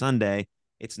 Saturday, Sunday,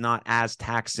 it's not as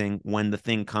taxing when the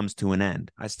thing comes to an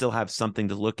end. I still have something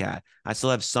to look at. I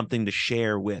still have something to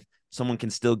share with. Someone can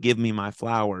still give me my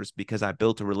flowers because I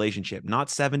built a relationship, not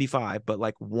 75, but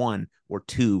like 1 or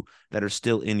 2 that are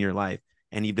still in your life.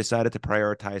 And you've decided to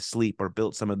prioritize sleep or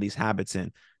build some of these habits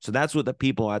in. So that's what the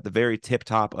people at the very tip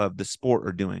top of the sport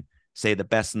are doing. Say the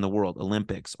best in the world,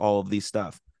 Olympics, all of these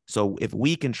stuff. So if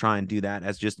we can try and do that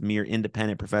as just mere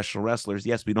independent professional wrestlers,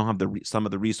 yes, we don't have some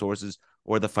of the resources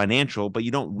or the financial, but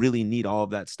you don't really need all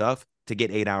of that stuff to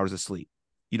get 8 hours of sleep.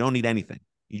 You don't need anything.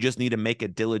 You just need to make a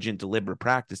diligent, deliberate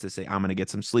practice to say, I'm going to get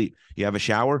some sleep. You have a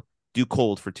shower, do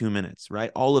cold for 2 minutes,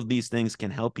 right? All of these things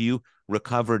can help you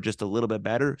recover just a little bit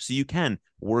better, so you can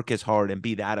work as hard and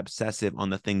be that obsessive on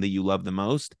the thing that you love the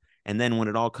most. And then when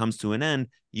it all comes to an end,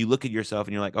 you look at yourself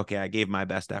and you're like, okay, I gave my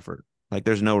best effort. Like,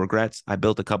 there's no regrets. I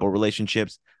built a couple of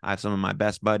relationships. I have some of my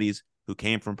best buddies who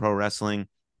came from pro wrestling.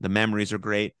 The memories are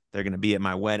great. They're going to be at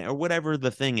my wedding or whatever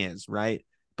the thing is, right?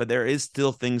 But there is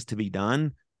still things to be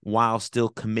done while still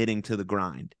committing to the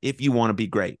grind. If you want to be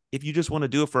great, if you just want to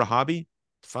do it for a hobby,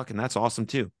 fucking that's awesome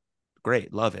too.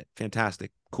 Great. Love it.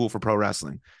 Fantastic. Cool for pro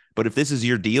wrestling. But if this is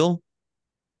your deal,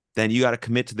 then you got to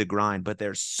commit to the grind. But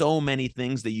there's so many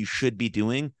things that you should be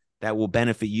doing that will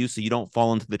benefit you, so you don't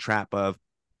fall into the trap of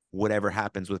whatever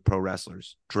happens with pro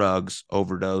wrestlers: drugs,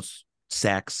 overdose,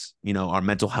 sex, our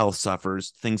mental health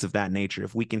suffers, things of that nature.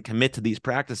 If we can commit to these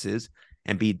practices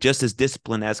and be just as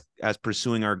disciplined as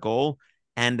pursuing our goal,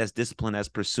 and as disciplined as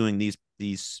pursuing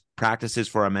these practices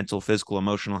for our mental, physical,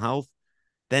 emotional health,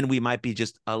 then we might be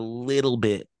just a little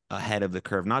bit ahead of the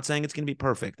curve. Not saying it's going to be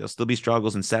perfect. There'll still be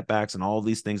struggles and setbacks and all of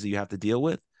these things that you have to deal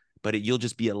with, but you'll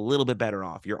just be a little bit better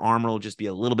off. Your armor will just be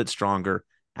a little bit stronger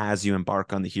as you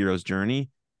embark on the hero's journey.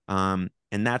 And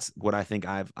that's what I think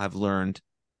I've learned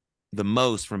the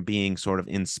most from being sort of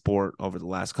in sport over the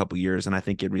last couple of years. And I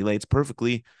think it relates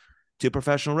perfectly to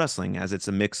professional wrestling, as it's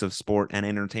a mix of sport and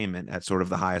entertainment at sort of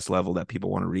the highest level that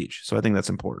people want to reach. So I think that's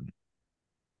important.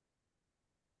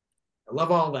 I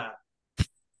love all that.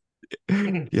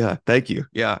 Yeah, thank you.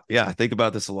 Yeah, I think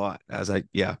about this a lot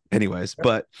anyways.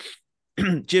 But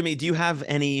Jimmy, do you have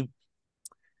any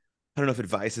I don't know if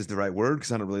advice is the right word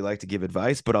because I don't really like to give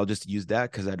advice, but I'll just use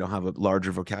that because I don't have a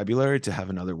larger vocabulary to have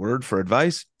another word for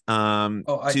advice.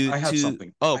 Oh, I have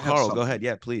something. Oh, I have Carl, go something. ahead.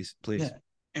 Yeah, please, please.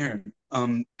 Yeah, Aaron.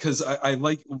 Because I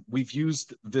like we've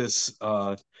used this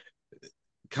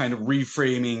kind of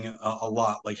reframing a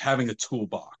lot, like having a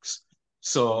toolbox.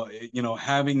 So,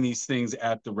 having these things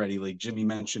at the ready, like Jimmy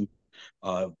mentioned,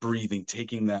 breathing,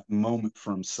 taking that moment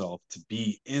for himself to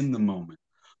be in the moment,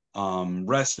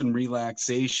 rest and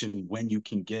relaxation when you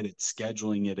can get it,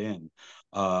 scheduling it in.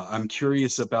 I'm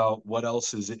curious about what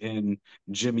else is in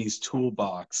Jimmy's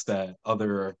toolbox that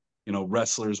other,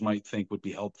 wrestlers might think would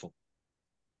be helpful.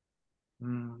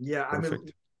 Yeah, I mean,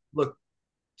 Perfect. look,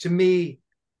 to me,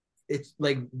 it's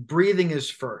like breathing is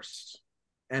first,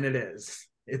 and it is.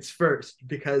 It's first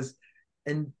because,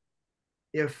 and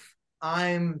if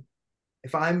I'm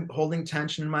if I'm holding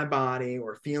tension in my body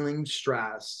or feeling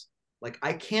stress, like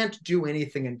I can't do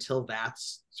anything until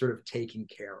that's sort of taken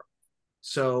care of.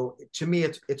 So to me,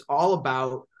 it's all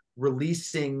about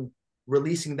releasing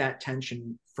that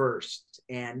tension first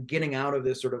and getting out of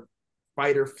this sort of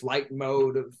fight or flight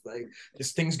mode of like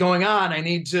this thing's going on. I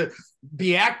need to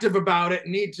be active about it.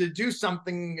 Need to do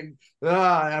something, and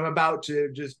I'm about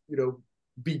to just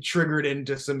be triggered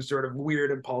into some sort of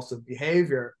weird impulsive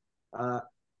behavior.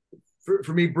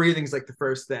 For me, breathing's like the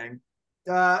first thing.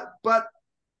 But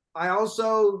I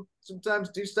also sometimes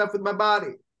do stuff with my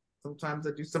body. Sometimes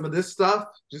I do some of this stuff,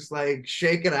 just like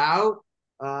shake it out,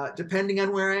 depending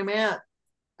on where I'm at.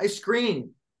 I scream.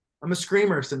 I'm a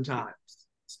screamer sometimes,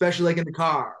 especially like in the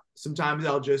car. Sometimes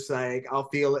I'll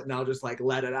feel it and I'll just like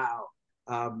let it out.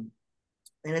 Um,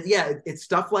 and it's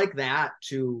stuff like that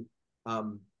to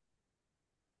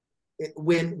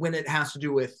when it has to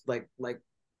do with like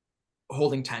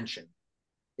holding tension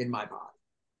in my body,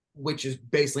 which is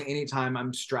basically anytime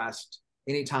I'm stressed,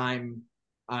 anytime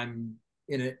I'm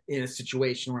in a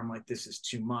situation where I'm like, this is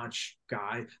too much,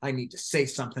 guy. I need to say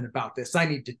something about this. I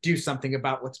need to do something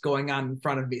about what's going on in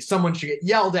front of me. Someone should get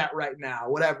yelled at right now.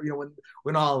 Whatever,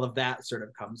 when all of that sort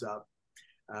of comes up,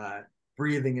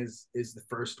 breathing is the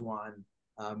first one.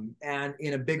 And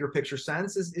in a bigger picture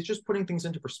sense, it's just putting things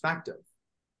into perspective.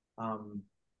 Again,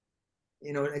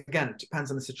 it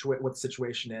depends on what the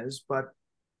situation is, but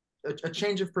a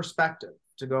change of perspective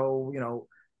to go,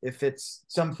 if it's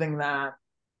something that,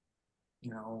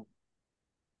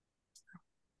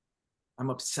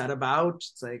 I'm upset about,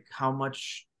 it's like, how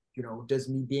much, does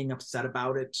me being upset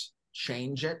about it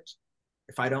change it?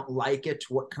 If I don't like it,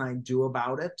 what can I do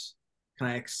about it? Can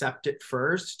I accept it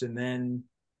first and then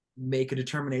make a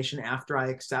determination after I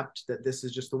accept that this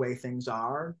is just the way things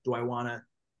are? Do I want to,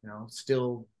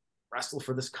 still wrestle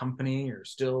for this company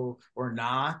or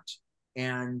not?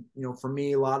 And for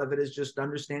me, a lot of it is just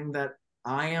understanding that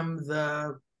I am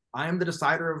the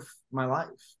decider of my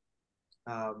life,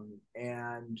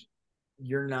 and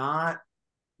you're not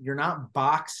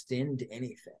boxed into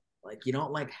anything. Like, you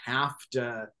don't like have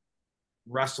to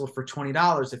wrestle for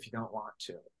 $20 if you don't want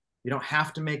to. You don't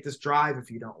have to make this drive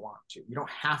if you don't want to. You don't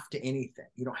have to anything.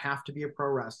 You don't have to be a pro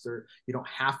wrestler. You don't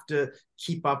have to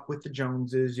keep up with the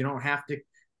Joneses. You don't have to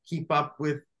keep up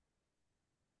with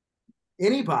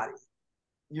anybody.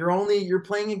 You're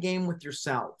playing a game with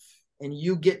yourself, and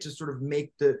you get to sort of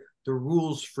make the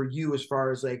rules for you as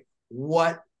far as like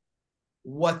what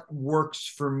works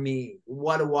for me.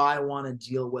 What do I want to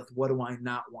deal with? What do I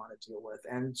not want to deal with?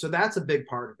 And so that's a big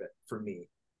part of it for me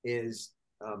is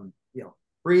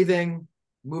breathing,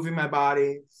 moving my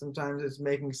body. Sometimes it's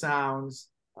making sounds.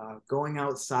 Going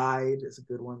outside is a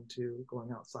good one too.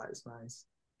 Going outside is nice.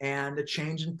 And a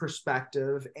change in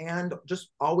perspective, and just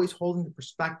always holding the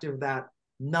perspective that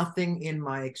nothing in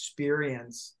my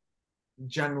experience,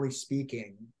 generally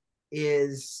speaking,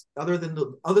 is other than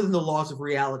the laws of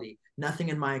reality. Nothing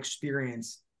in my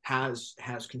experience has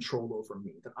control over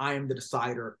me. That I am the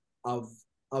decider of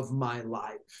my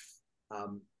life.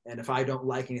 And if I don't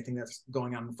like anything that's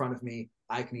going on in front of me,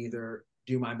 I can either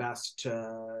do my best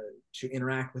to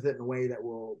interact with it in a way that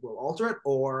will alter it,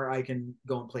 or I can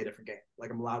go and play a different game. Like,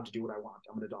 I'm allowed to do what I want.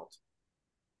 I'm an adult.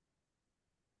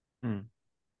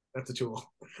 That's a tool.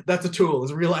 That's a tool,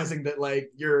 is realizing that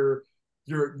like you're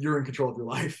in control of your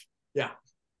life. Yeah.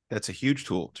 That's a huge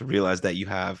tool, to realize that you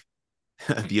have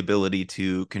the ability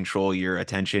to control your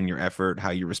attention, your effort, how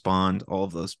you respond, all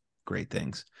of those great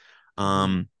things.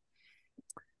 Yeah.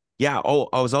 Oh,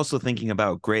 I was also thinking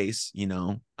about grace,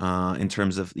 in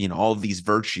terms of, all of these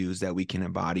virtues that we can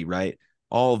embody, right?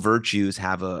 All virtues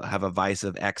have a vice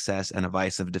of excess and a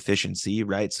vice of deficiency,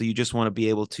 right? So you just want to be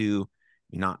able to,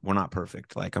 we're not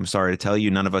perfect. Like, I'm sorry to tell you,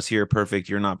 none of us here are perfect.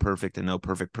 You're not perfect, and no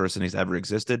perfect person has ever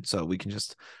existed. So we can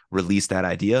just release that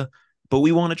idea. but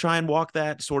we want to try and walk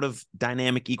that sort of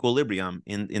dynamic equilibrium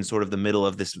in sort of the middle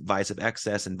of this vice of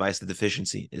excess and vice of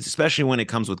deficiency, especially when it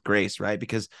comes with grace, right?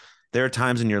 Because there are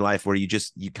times in your life where you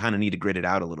kind of need to grit it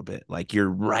out a little bit. Like you're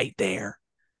right there.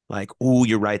 Like, oh,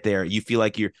 you're right there. You feel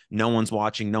like no one's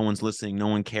watching, no one's listening, no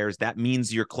one cares. That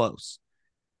means you're close.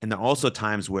 And there are also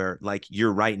times where like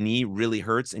your right knee really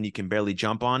hurts and you can barely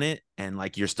jump on it. And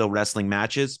like you're still wrestling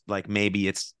matches. Like maybe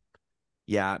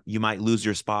yeah, you might lose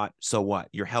your spot. So what?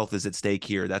 Your health is at stake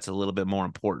here. That's a little bit more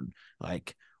important.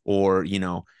 Like, or,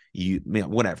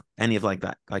 whatever, any of like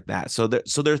that. So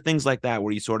there are things like that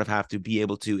where you sort of have to be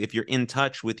able to, if you're in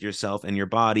touch with yourself and your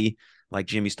body, like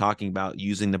Jimmy's talking about,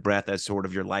 using the breath as sort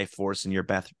of your life force and your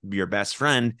best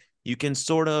friend, you can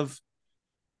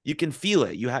feel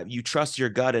it. You trust your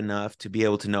gut enough to be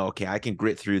able to know, okay, I can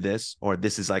grit through this, or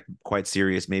this is like quite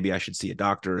serious. Maybe I should see a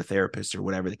doctor or a therapist or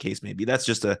whatever the case may be. That's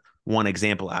just one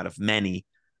example out of many,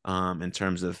 in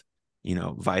terms of,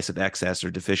 vice of excess or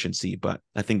deficiency. But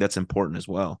I think that's important as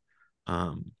well.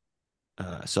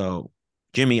 So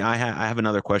Jimmy, I have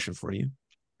another question for you.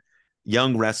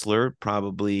 Young wrestler,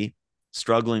 probably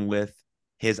struggling with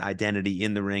his identity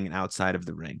in the ring and outside of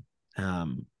the ring.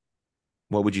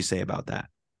 What would you say about that?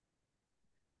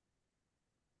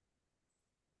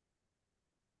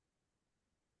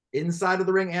 Inside of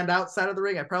the ring and outside of the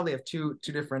ring, I probably have two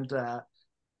different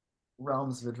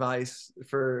realms of advice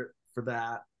for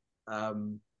that.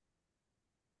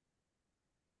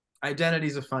 Identity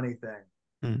is a funny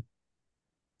thing,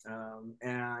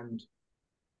 and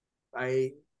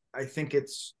I think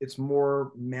it's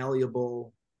more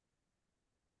malleable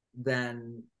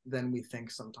than we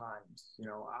think sometimes.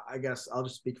 I guess I'll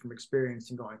just speak from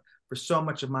experience and going, for so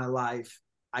much of my life,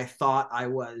 I thought I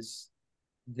was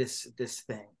this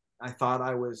thing. I thought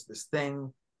I was this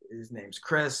thing. His name's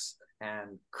Chris,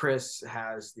 and Chris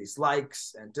has these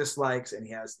likes and dislikes, and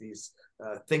he has these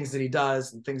things that he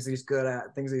does and things that he's good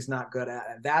at, things that he's not good at,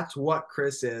 and that's what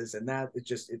Chris is, and that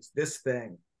it's this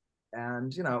thing.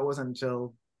 And it wasn't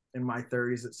until in my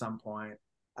 30s at some point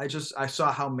I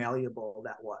saw how malleable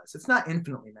that was. It's not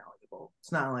infinitely malleable.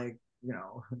 It's not like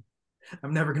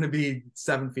I'm never going to be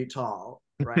 7 feet tall,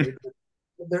 right?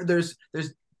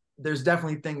 there's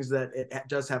definitely things that it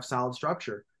does have solid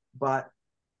structure, but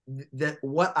that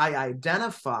what I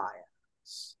identify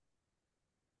as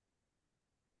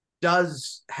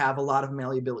does have a lot of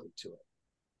malleability to it.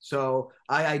 So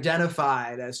I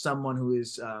identified as someone who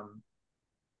is,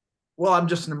 I'm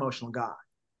just an emotional guy.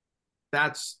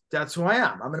 That's who I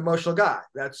am. I'm an emotional guy.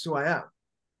 That's who I am.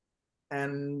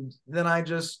 And then I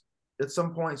just at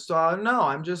some point saw, no,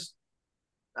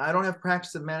 I don't have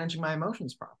practice of managing my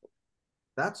emotions properly.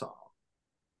 That's all.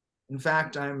 In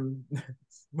fact, I'm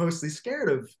mostly scared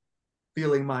of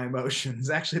feeling my emotions.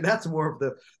 Actually, that's more of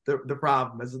the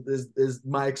problem is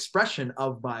my expression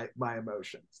of my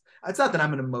emotions. It's not that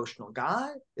I'm an emotional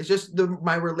guy. It's just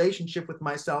my relationship with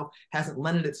myself hasn't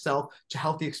lended itself to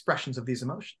healthy expressions of these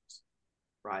emotions,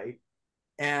 right?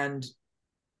 And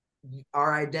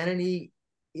our identity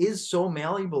is so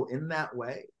malleable in that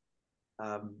way,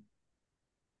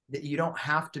 that you don't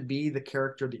have to be the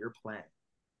character that you're playing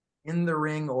in the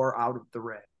ring or out of the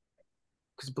ring.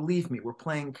 Because believe me, we're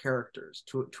playing characters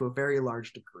to a very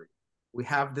large degree. We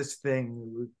have this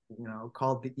thing,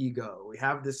 called the ego. We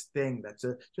have this thing that's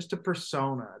just a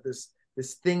persona, this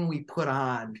thing we put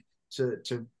on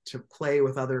to play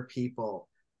with other people.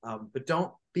 But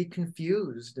don't be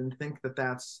confused and think that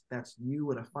that's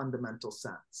you in a fundamental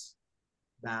sense.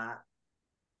 That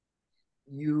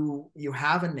you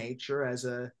have a nature as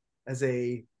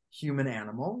a human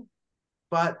animal,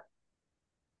 but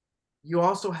you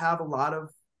also have a lot of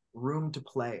room to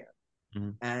play it. Mm-hmm.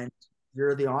 And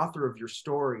you're the author of your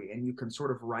story, and you can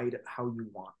sort of write it how you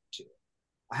want to.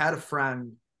 I had a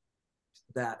friend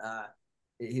that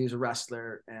he was a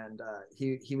wrestler, and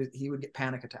he would get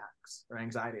panic attacks or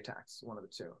anxiety attacks, one of the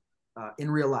two, in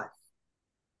real life.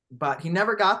 But he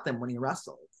never got them when he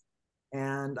wrestled.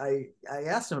 And I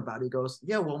asked him about it. He goes,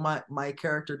 yeah, well, my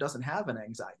character doesn't have an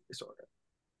anxiety disorder.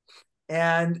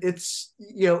 And it's,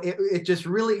 it just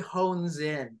really hones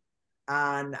in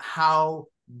on how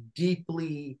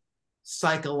deeply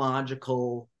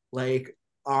psychological, like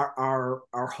our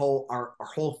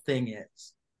whole thing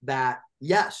is. That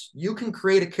yes, you can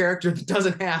create a character that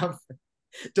doesn't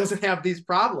have these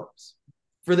problems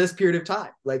for this period of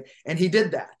time. Like, and he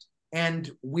did that.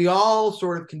 And we all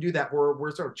sort of can do that.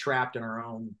 We're sort of trapped in our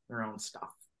own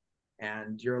stuff.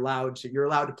 And you're allowed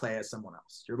to play as someone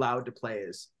else. You're allowed to play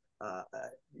as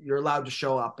you're allowed to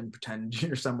show up and pretend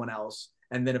you're someone else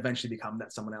and then eventually become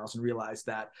that someone else and realize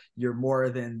that you're more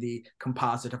than the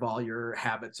composite of all your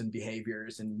habits and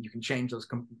behaviors, and you can change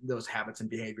those habits and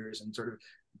behaviors and sort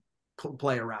of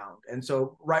play around. And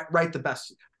so write the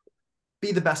best,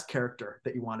 be the best character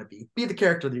that you want to be the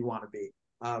character that you want to be.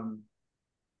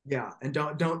 Yeah, and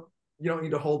you don't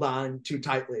need to hold on too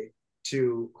tightly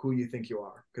to who you think you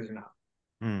are, because you're not.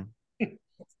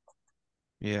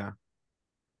 Yeah.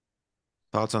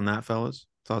 Thoughts on that, fellas?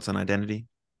 Thoughts on identity?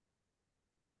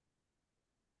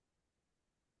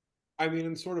 I mean,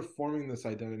 in sort of forming this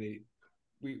identity,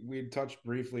 we touched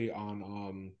briefly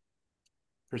on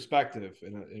perspective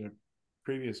in a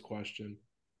previous question.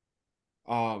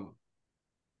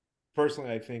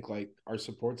 Personally, I think like our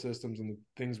support systems and the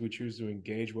things we choose to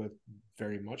engage with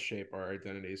very much shape our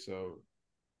identity. So,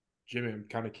 Jimmy, I'm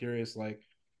kind of curious, like,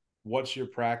 what's your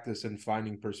practice in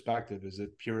finding perspective? Is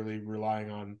it purely relying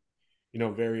on,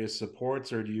 various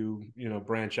supports, or do you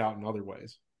branch out in other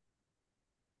ways?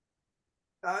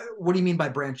 What do you mean by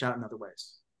branch out in other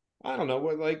ways? I don't know.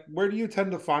 Where do you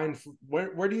tend to find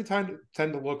where do you tend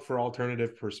to look for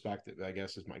alternative perspective? I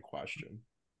guess is my question.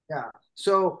 Yeah.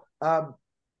 So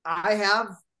I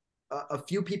have a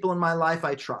few people in my life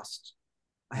I trust.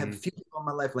 I have a few people in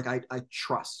my life like I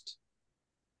trust.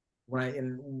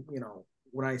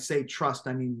 When I say trust,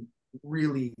 I mean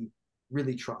really,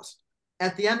 really trust.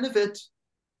 At the end of it,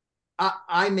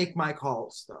 I make my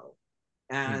calls though,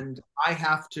 and I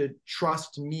have to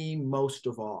trust me most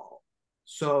of all.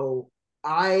 So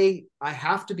I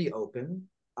have to be open.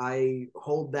 I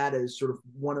hold that as sort of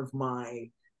one of my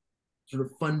sort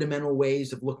of fundamental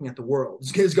ways of looking at the world,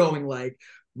 is going like,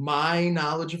 my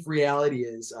knowledge of reality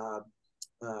is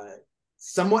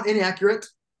somewhat inaccurate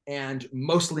and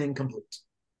mostly incomplete.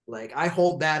 Like I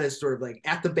hold that as sort of like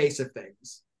at the base of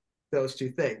things, those two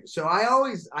things. So I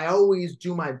always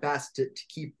do my best to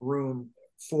keep room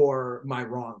for my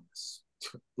wrongness.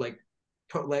 Like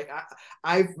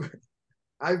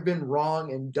I've been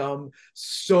wrong and dumb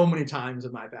so many times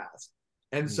in my past.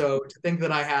 And so to think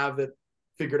that I have it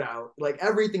figured out, like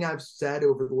everything I've said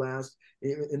over the last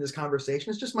in this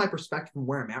conversation is just my perspective from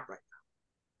where I'm at right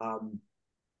now.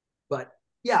 But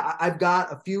yeah, I've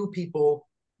got a few people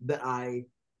that I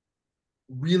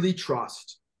really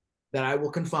trust, that I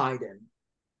will confide in,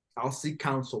 I'll seek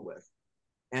counsel with.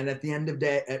 And at the end of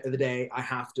the day, I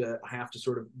have to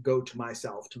sort of go to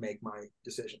myself to make my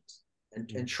decisions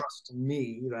and trust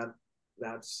me that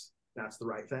that's the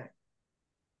right thing.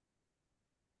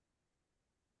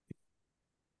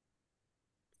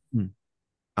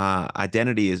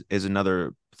 Identity is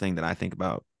another thing that I think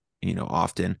about,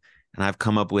 often. And I've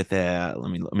come up with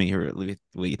let me hear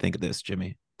what you think of this,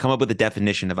 Jimmy. Come up with a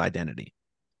definition of identity.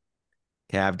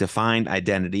 Okay, I've defined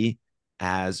identity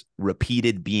as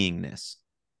repeated beingness.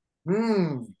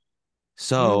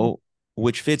 So,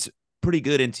 which fits pretty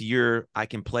good into your, I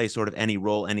can play sort of any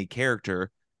role, any character,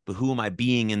 but who am I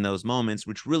being in those moments,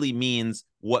 which really means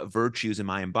what virtues am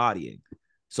I embodying?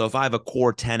 So if I have a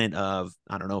core tenet of,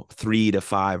 I don't know, 3 to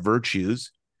 5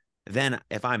 virtues, then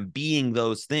if I'm being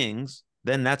those things,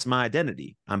 then that's my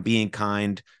identity. I'm being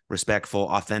kind, respectful,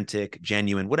 authentic,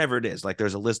 genuine, whatever it is. Like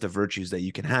there's a list of virtues that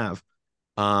you can have.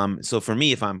 So for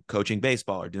me, if I'm coaching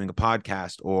baseball or doing a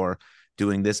podcast or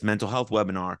doing this mental health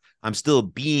webinar, I'm still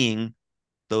being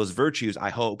those virtues.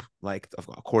 I hope, like, of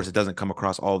course, it doesn't come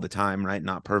across all the time, right?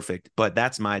 Not perfect, but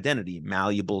that's my identity,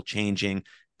 malleable, changing,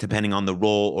 depending on the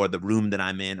role or the room that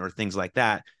I'm in or things like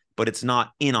that. But it's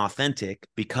not inauthentic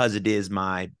because it is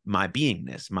my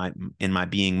beingness, in my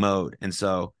being mode. And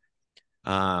so,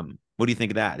 what do you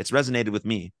think of that? It's resonated with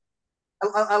me.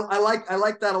 I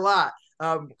like that a lot.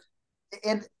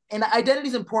 And identity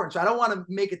is important. So I don't want to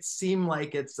make it seem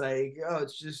like it's like, oh,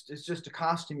 it's just a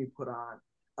costume you put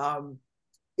on.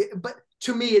 But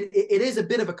to me, it is a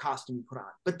bit of a costume you put on.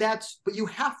 But you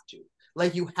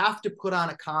have to put on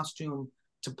a costume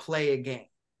to play a game,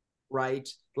 right?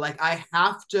 Like I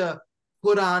have to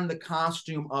put on the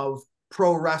costume of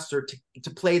pro wrestler to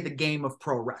play the game of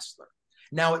pro wrestler.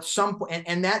 Now at some point,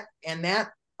 and that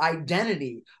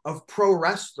identity of pro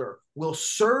wrestler will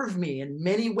serve me in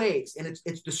many ways, and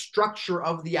it's the structure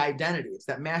of the identity. It's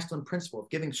that masculine principle of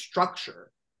giving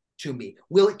structure to me.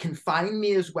 Will it confine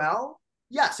me as well?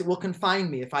 Yes, it will confine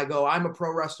me. If I go, I'm a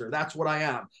pro wrestler, that's what I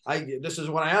am. This is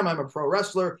what I am. I'm a pro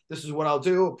wrestler. This is what I'll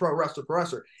do. A pro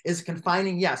wrestler. Is it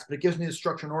confining? Yes, but it gives me the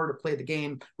structure in order to play the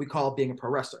game we call being a pro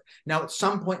wrestler. Now, at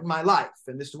some point in my life,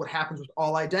 and this is what happens with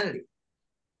all identity,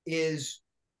 is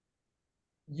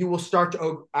you will start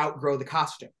to outgrow the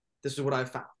costume. This is what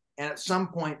I've found. And at some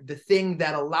point, the thing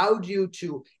that allowed you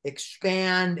to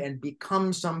expand and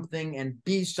become something and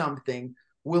be something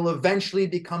will eventually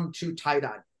become too tight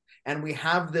on you. and we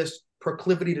have this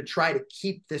proclivity to try to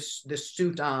keep this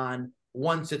suit on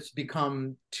once it's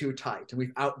become too tight and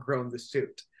we've outgrown the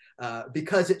suit,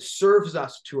 because it serves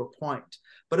us to a point.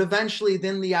 But eventually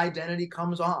then the identity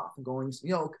comes off, going,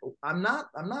 I'm not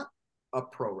a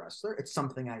pro wrestler. It's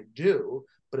something I do,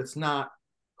 but it's not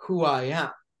who I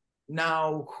am.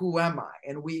 Now, who am I?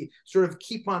 And we sort of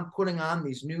keep on putting on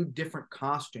these new different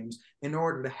costumes in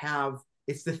order to have,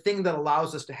 it's the thing that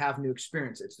allows us to have new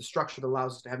experience. It's the structure that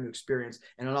allows us to have new experience.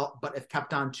 But if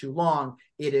kept on too long,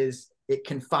 it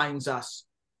confines us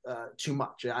too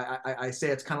much. I say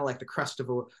it's kind of like the crest of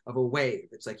a wave.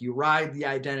 It's like you ride the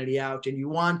identity out, and you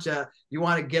want to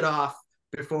get off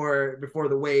before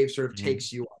the wave sort of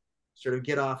takes you up. Sort of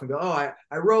get off and go, oh,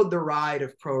 I rode the ride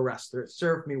of pro wrestler. It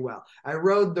served me well. I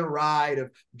rode the ride of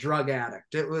drug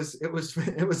addict. It was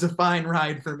a fine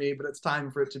ride for me, but it's time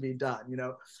for it to be done.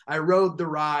 I rode the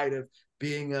ride of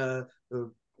being a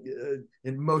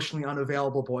emotionally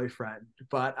unavailable boyfriend,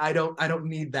 but I don't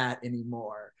need that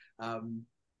anymore. And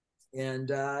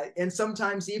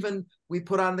sometimes even we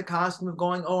put on the costume of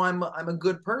going, oh, I'm a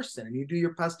good person, and you do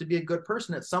your best to be a good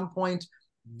person. At some point,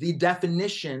 the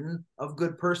definition of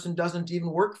good person doesn't even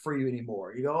work for you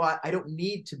anymore. I don't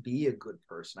need to be a good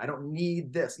person. I don't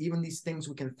need this. Even these things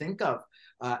we can think of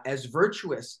as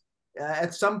virtuous,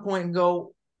 at some point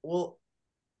go, well,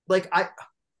 like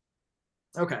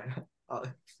okay,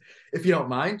 if you don't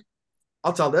mind,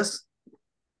 I'll tell this.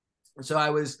 So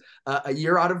I was a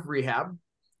year out of rehab,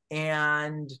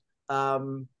 and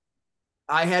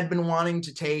I had been wanting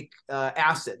to take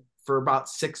acid for about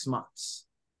 6 months.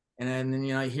 And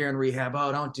then, I hear in rehab,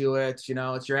 oh, don't do it.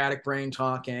 It's your addict brain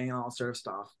talking and all sort of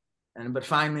stuff. But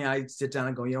finally I sit down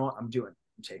and go, you know what, I'm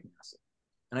taking acid.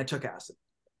 And I took acid,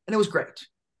 and it was great.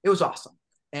 It was awesome.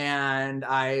 And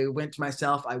I went to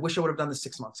myself, I wish I would have done this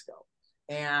 6 months ago.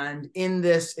 And in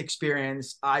this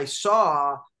experience, I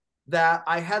saw that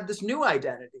I had this new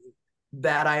identity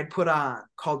that I had put on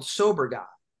called sober guy.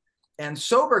 And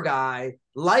sober guy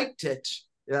liked it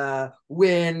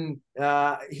when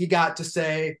he got to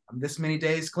say, I'm this many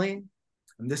days clean,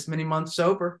 I'm this many months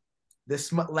sober,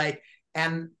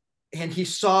 and he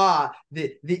saw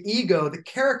the ego, the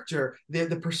character,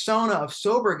 the persona of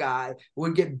sober guy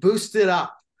would get boosted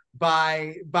up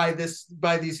by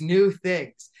these new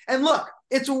things. And look,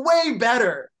 it's way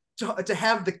better to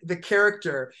have the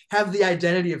character have the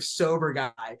identity of sober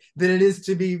guy than it is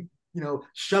to be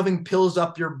shoving pills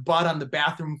up your butt on the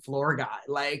bathroom floor guy.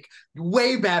 Like,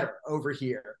 way better over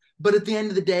here. But at the end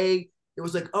of the day, it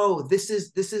was like, oh, this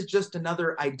is just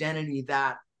another identity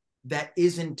that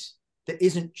isn't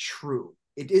true.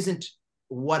 It isn't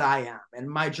what I am. And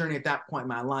my journey at that point in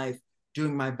my life,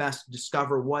 doing my best to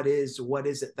discover what is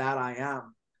it that I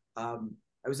am.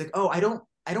 I was like, oh, I don't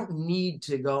need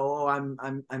to go, oh,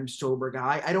 I'm sober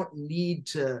guy. I don't need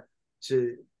to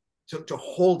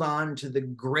hold on to the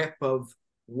grip of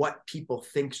what people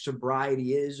think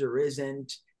sobriety is or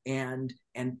isn't, and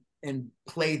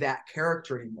play that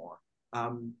character anymore.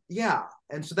 And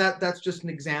so that's just an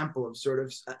example of sort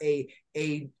of a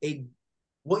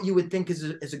what you would think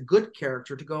is a good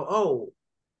character, to go, oh,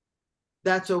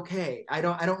 that's okay. I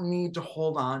don't need to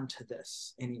hold on to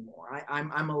this anymore.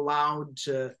 I'm allowed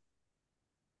to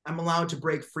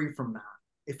break free from that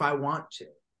if I want to.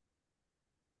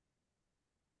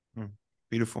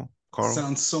 Beautiful. Carl?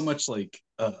 Sounds so much like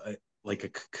a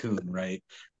cocoon, right?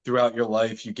 Throughout your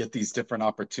life, you get these different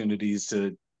opportunities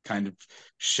to kind of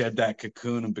shed that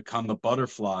cocoon and become the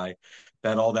butterfly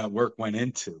that all that work went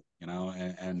into,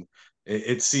 and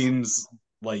it seems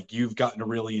like you've gotten to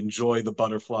really enjoy the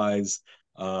butterflies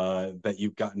that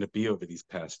you've gotten to be over these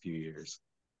past few years.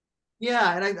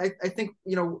 Yeah, and I think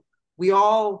we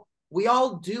all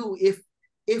do,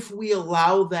 if we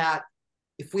allow that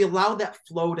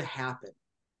flow to happen.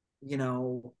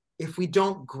 If we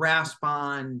don't grasp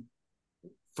on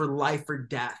for life or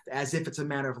death, as if it's a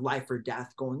matter of life or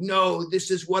death, going, no, this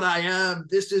is what I am.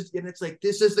 And it's like,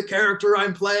 this is the character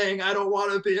I'm playing. I don't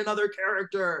want to be another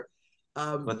character.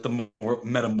 Let the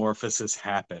metamorphosis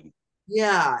happen.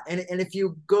 Yeah. And if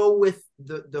you go with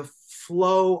the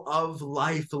flow of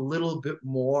life a little bit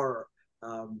more,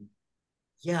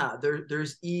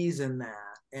 there's ease in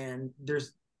that.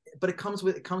 But it comes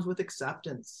with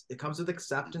acceptance. It comes with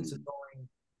acceptance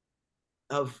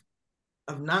of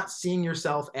not seeing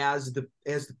yourself as the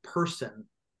person,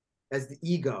 as the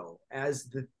ego, as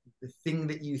the thing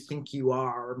that you think you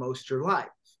are most of your life.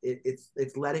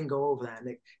 It's letting go of that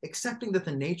and accepting that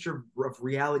the nature of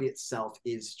reality itself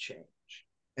is change.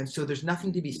 And so there's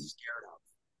nothing to be scared of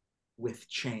with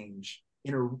change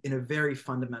in a very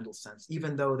fundamental sense,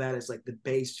 even though that is like the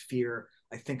base fear,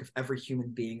 I think, of every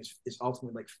human being is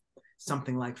ultimately like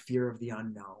something like fear of the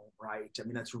unknown, right? I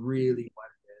mean, that's really what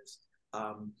it is.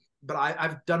 But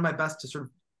I've done my best to sort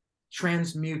of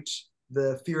transmute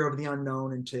the fear of the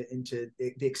unknown into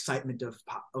the excitement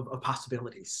of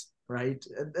possibilities, right?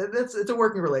 It's a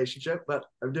working relationship, but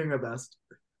I'm doing my best.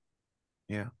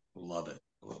 Yeah, Love it.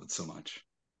 Love it so much.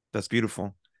 that's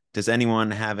beautiful. Does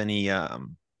anyone have any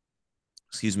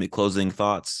closing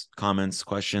thoughts, comments,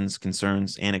 questions,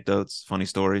 concerns, anecdotes, funny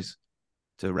stories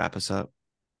to wrap us up?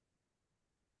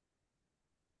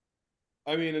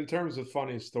 I mean, in terms of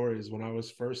funny stories, when I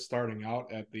was first starting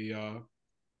out at the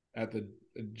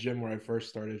gym where I first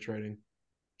started training,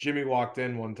 Jimmy walked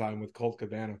in one time with Colt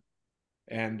Cabana,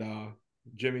 and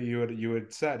Jimmy, you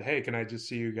had said, "Hey, can I just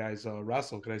see you guys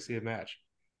wrestle? Can I see a match?"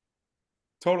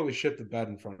 Totally shit the bed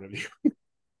in front of you.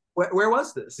 Where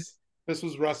was this? This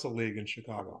was Wrestle League in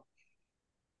Chicago.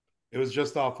 It was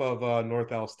just off of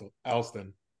North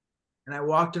Alston. And I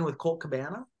walked in with Colt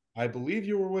Cabana. I believe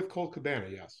you were with Colt Cabana,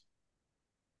 yes.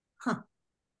 Huh.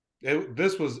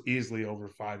 This was easily over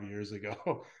 5 years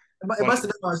ago. It must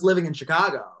have been when I was living in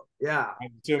Chicago. Yeah.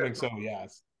 I'm assuming so,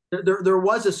 yes. There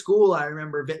was a school I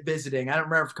remember visiting. I don't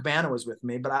remember if Cabana was with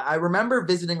me, but I remember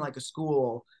visiting like a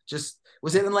school. Just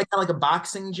was it in like kind of like a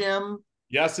boxing gym?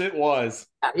 Yes, it was.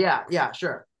 Yeah,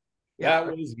 sure. Yeah,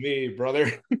 That was me,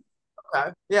 brother.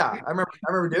 okay. Yeah, I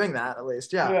remember doing that at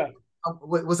least. Yeah. Yeah.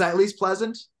 Was that at least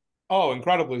pleasant? Oh,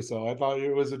 incredibly so. I thought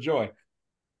it was a joy.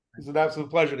 It's an absolute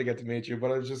pleasure to get to meet you.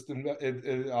 But it was just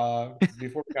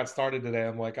before we got started today,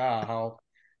 I'm like, how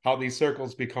these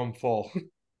circles become full.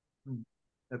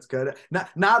 That's good.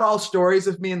 Not all stories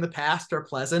of me in the past are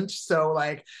pleasant. So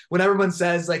like when everyone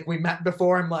says like we met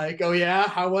before, I'm like, oh yeah,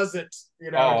 how was it?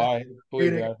 You know, I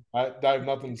believe me. I have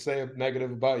nothing to say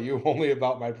negative about you, only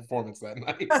about my performance that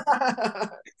night.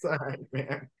 It's all right,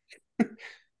 man.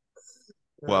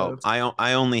 Well,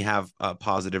 I only have a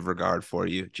positive regard for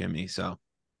you, Jimmy. So,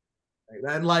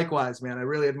 and likewise, man, I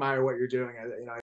really admire what you're doing.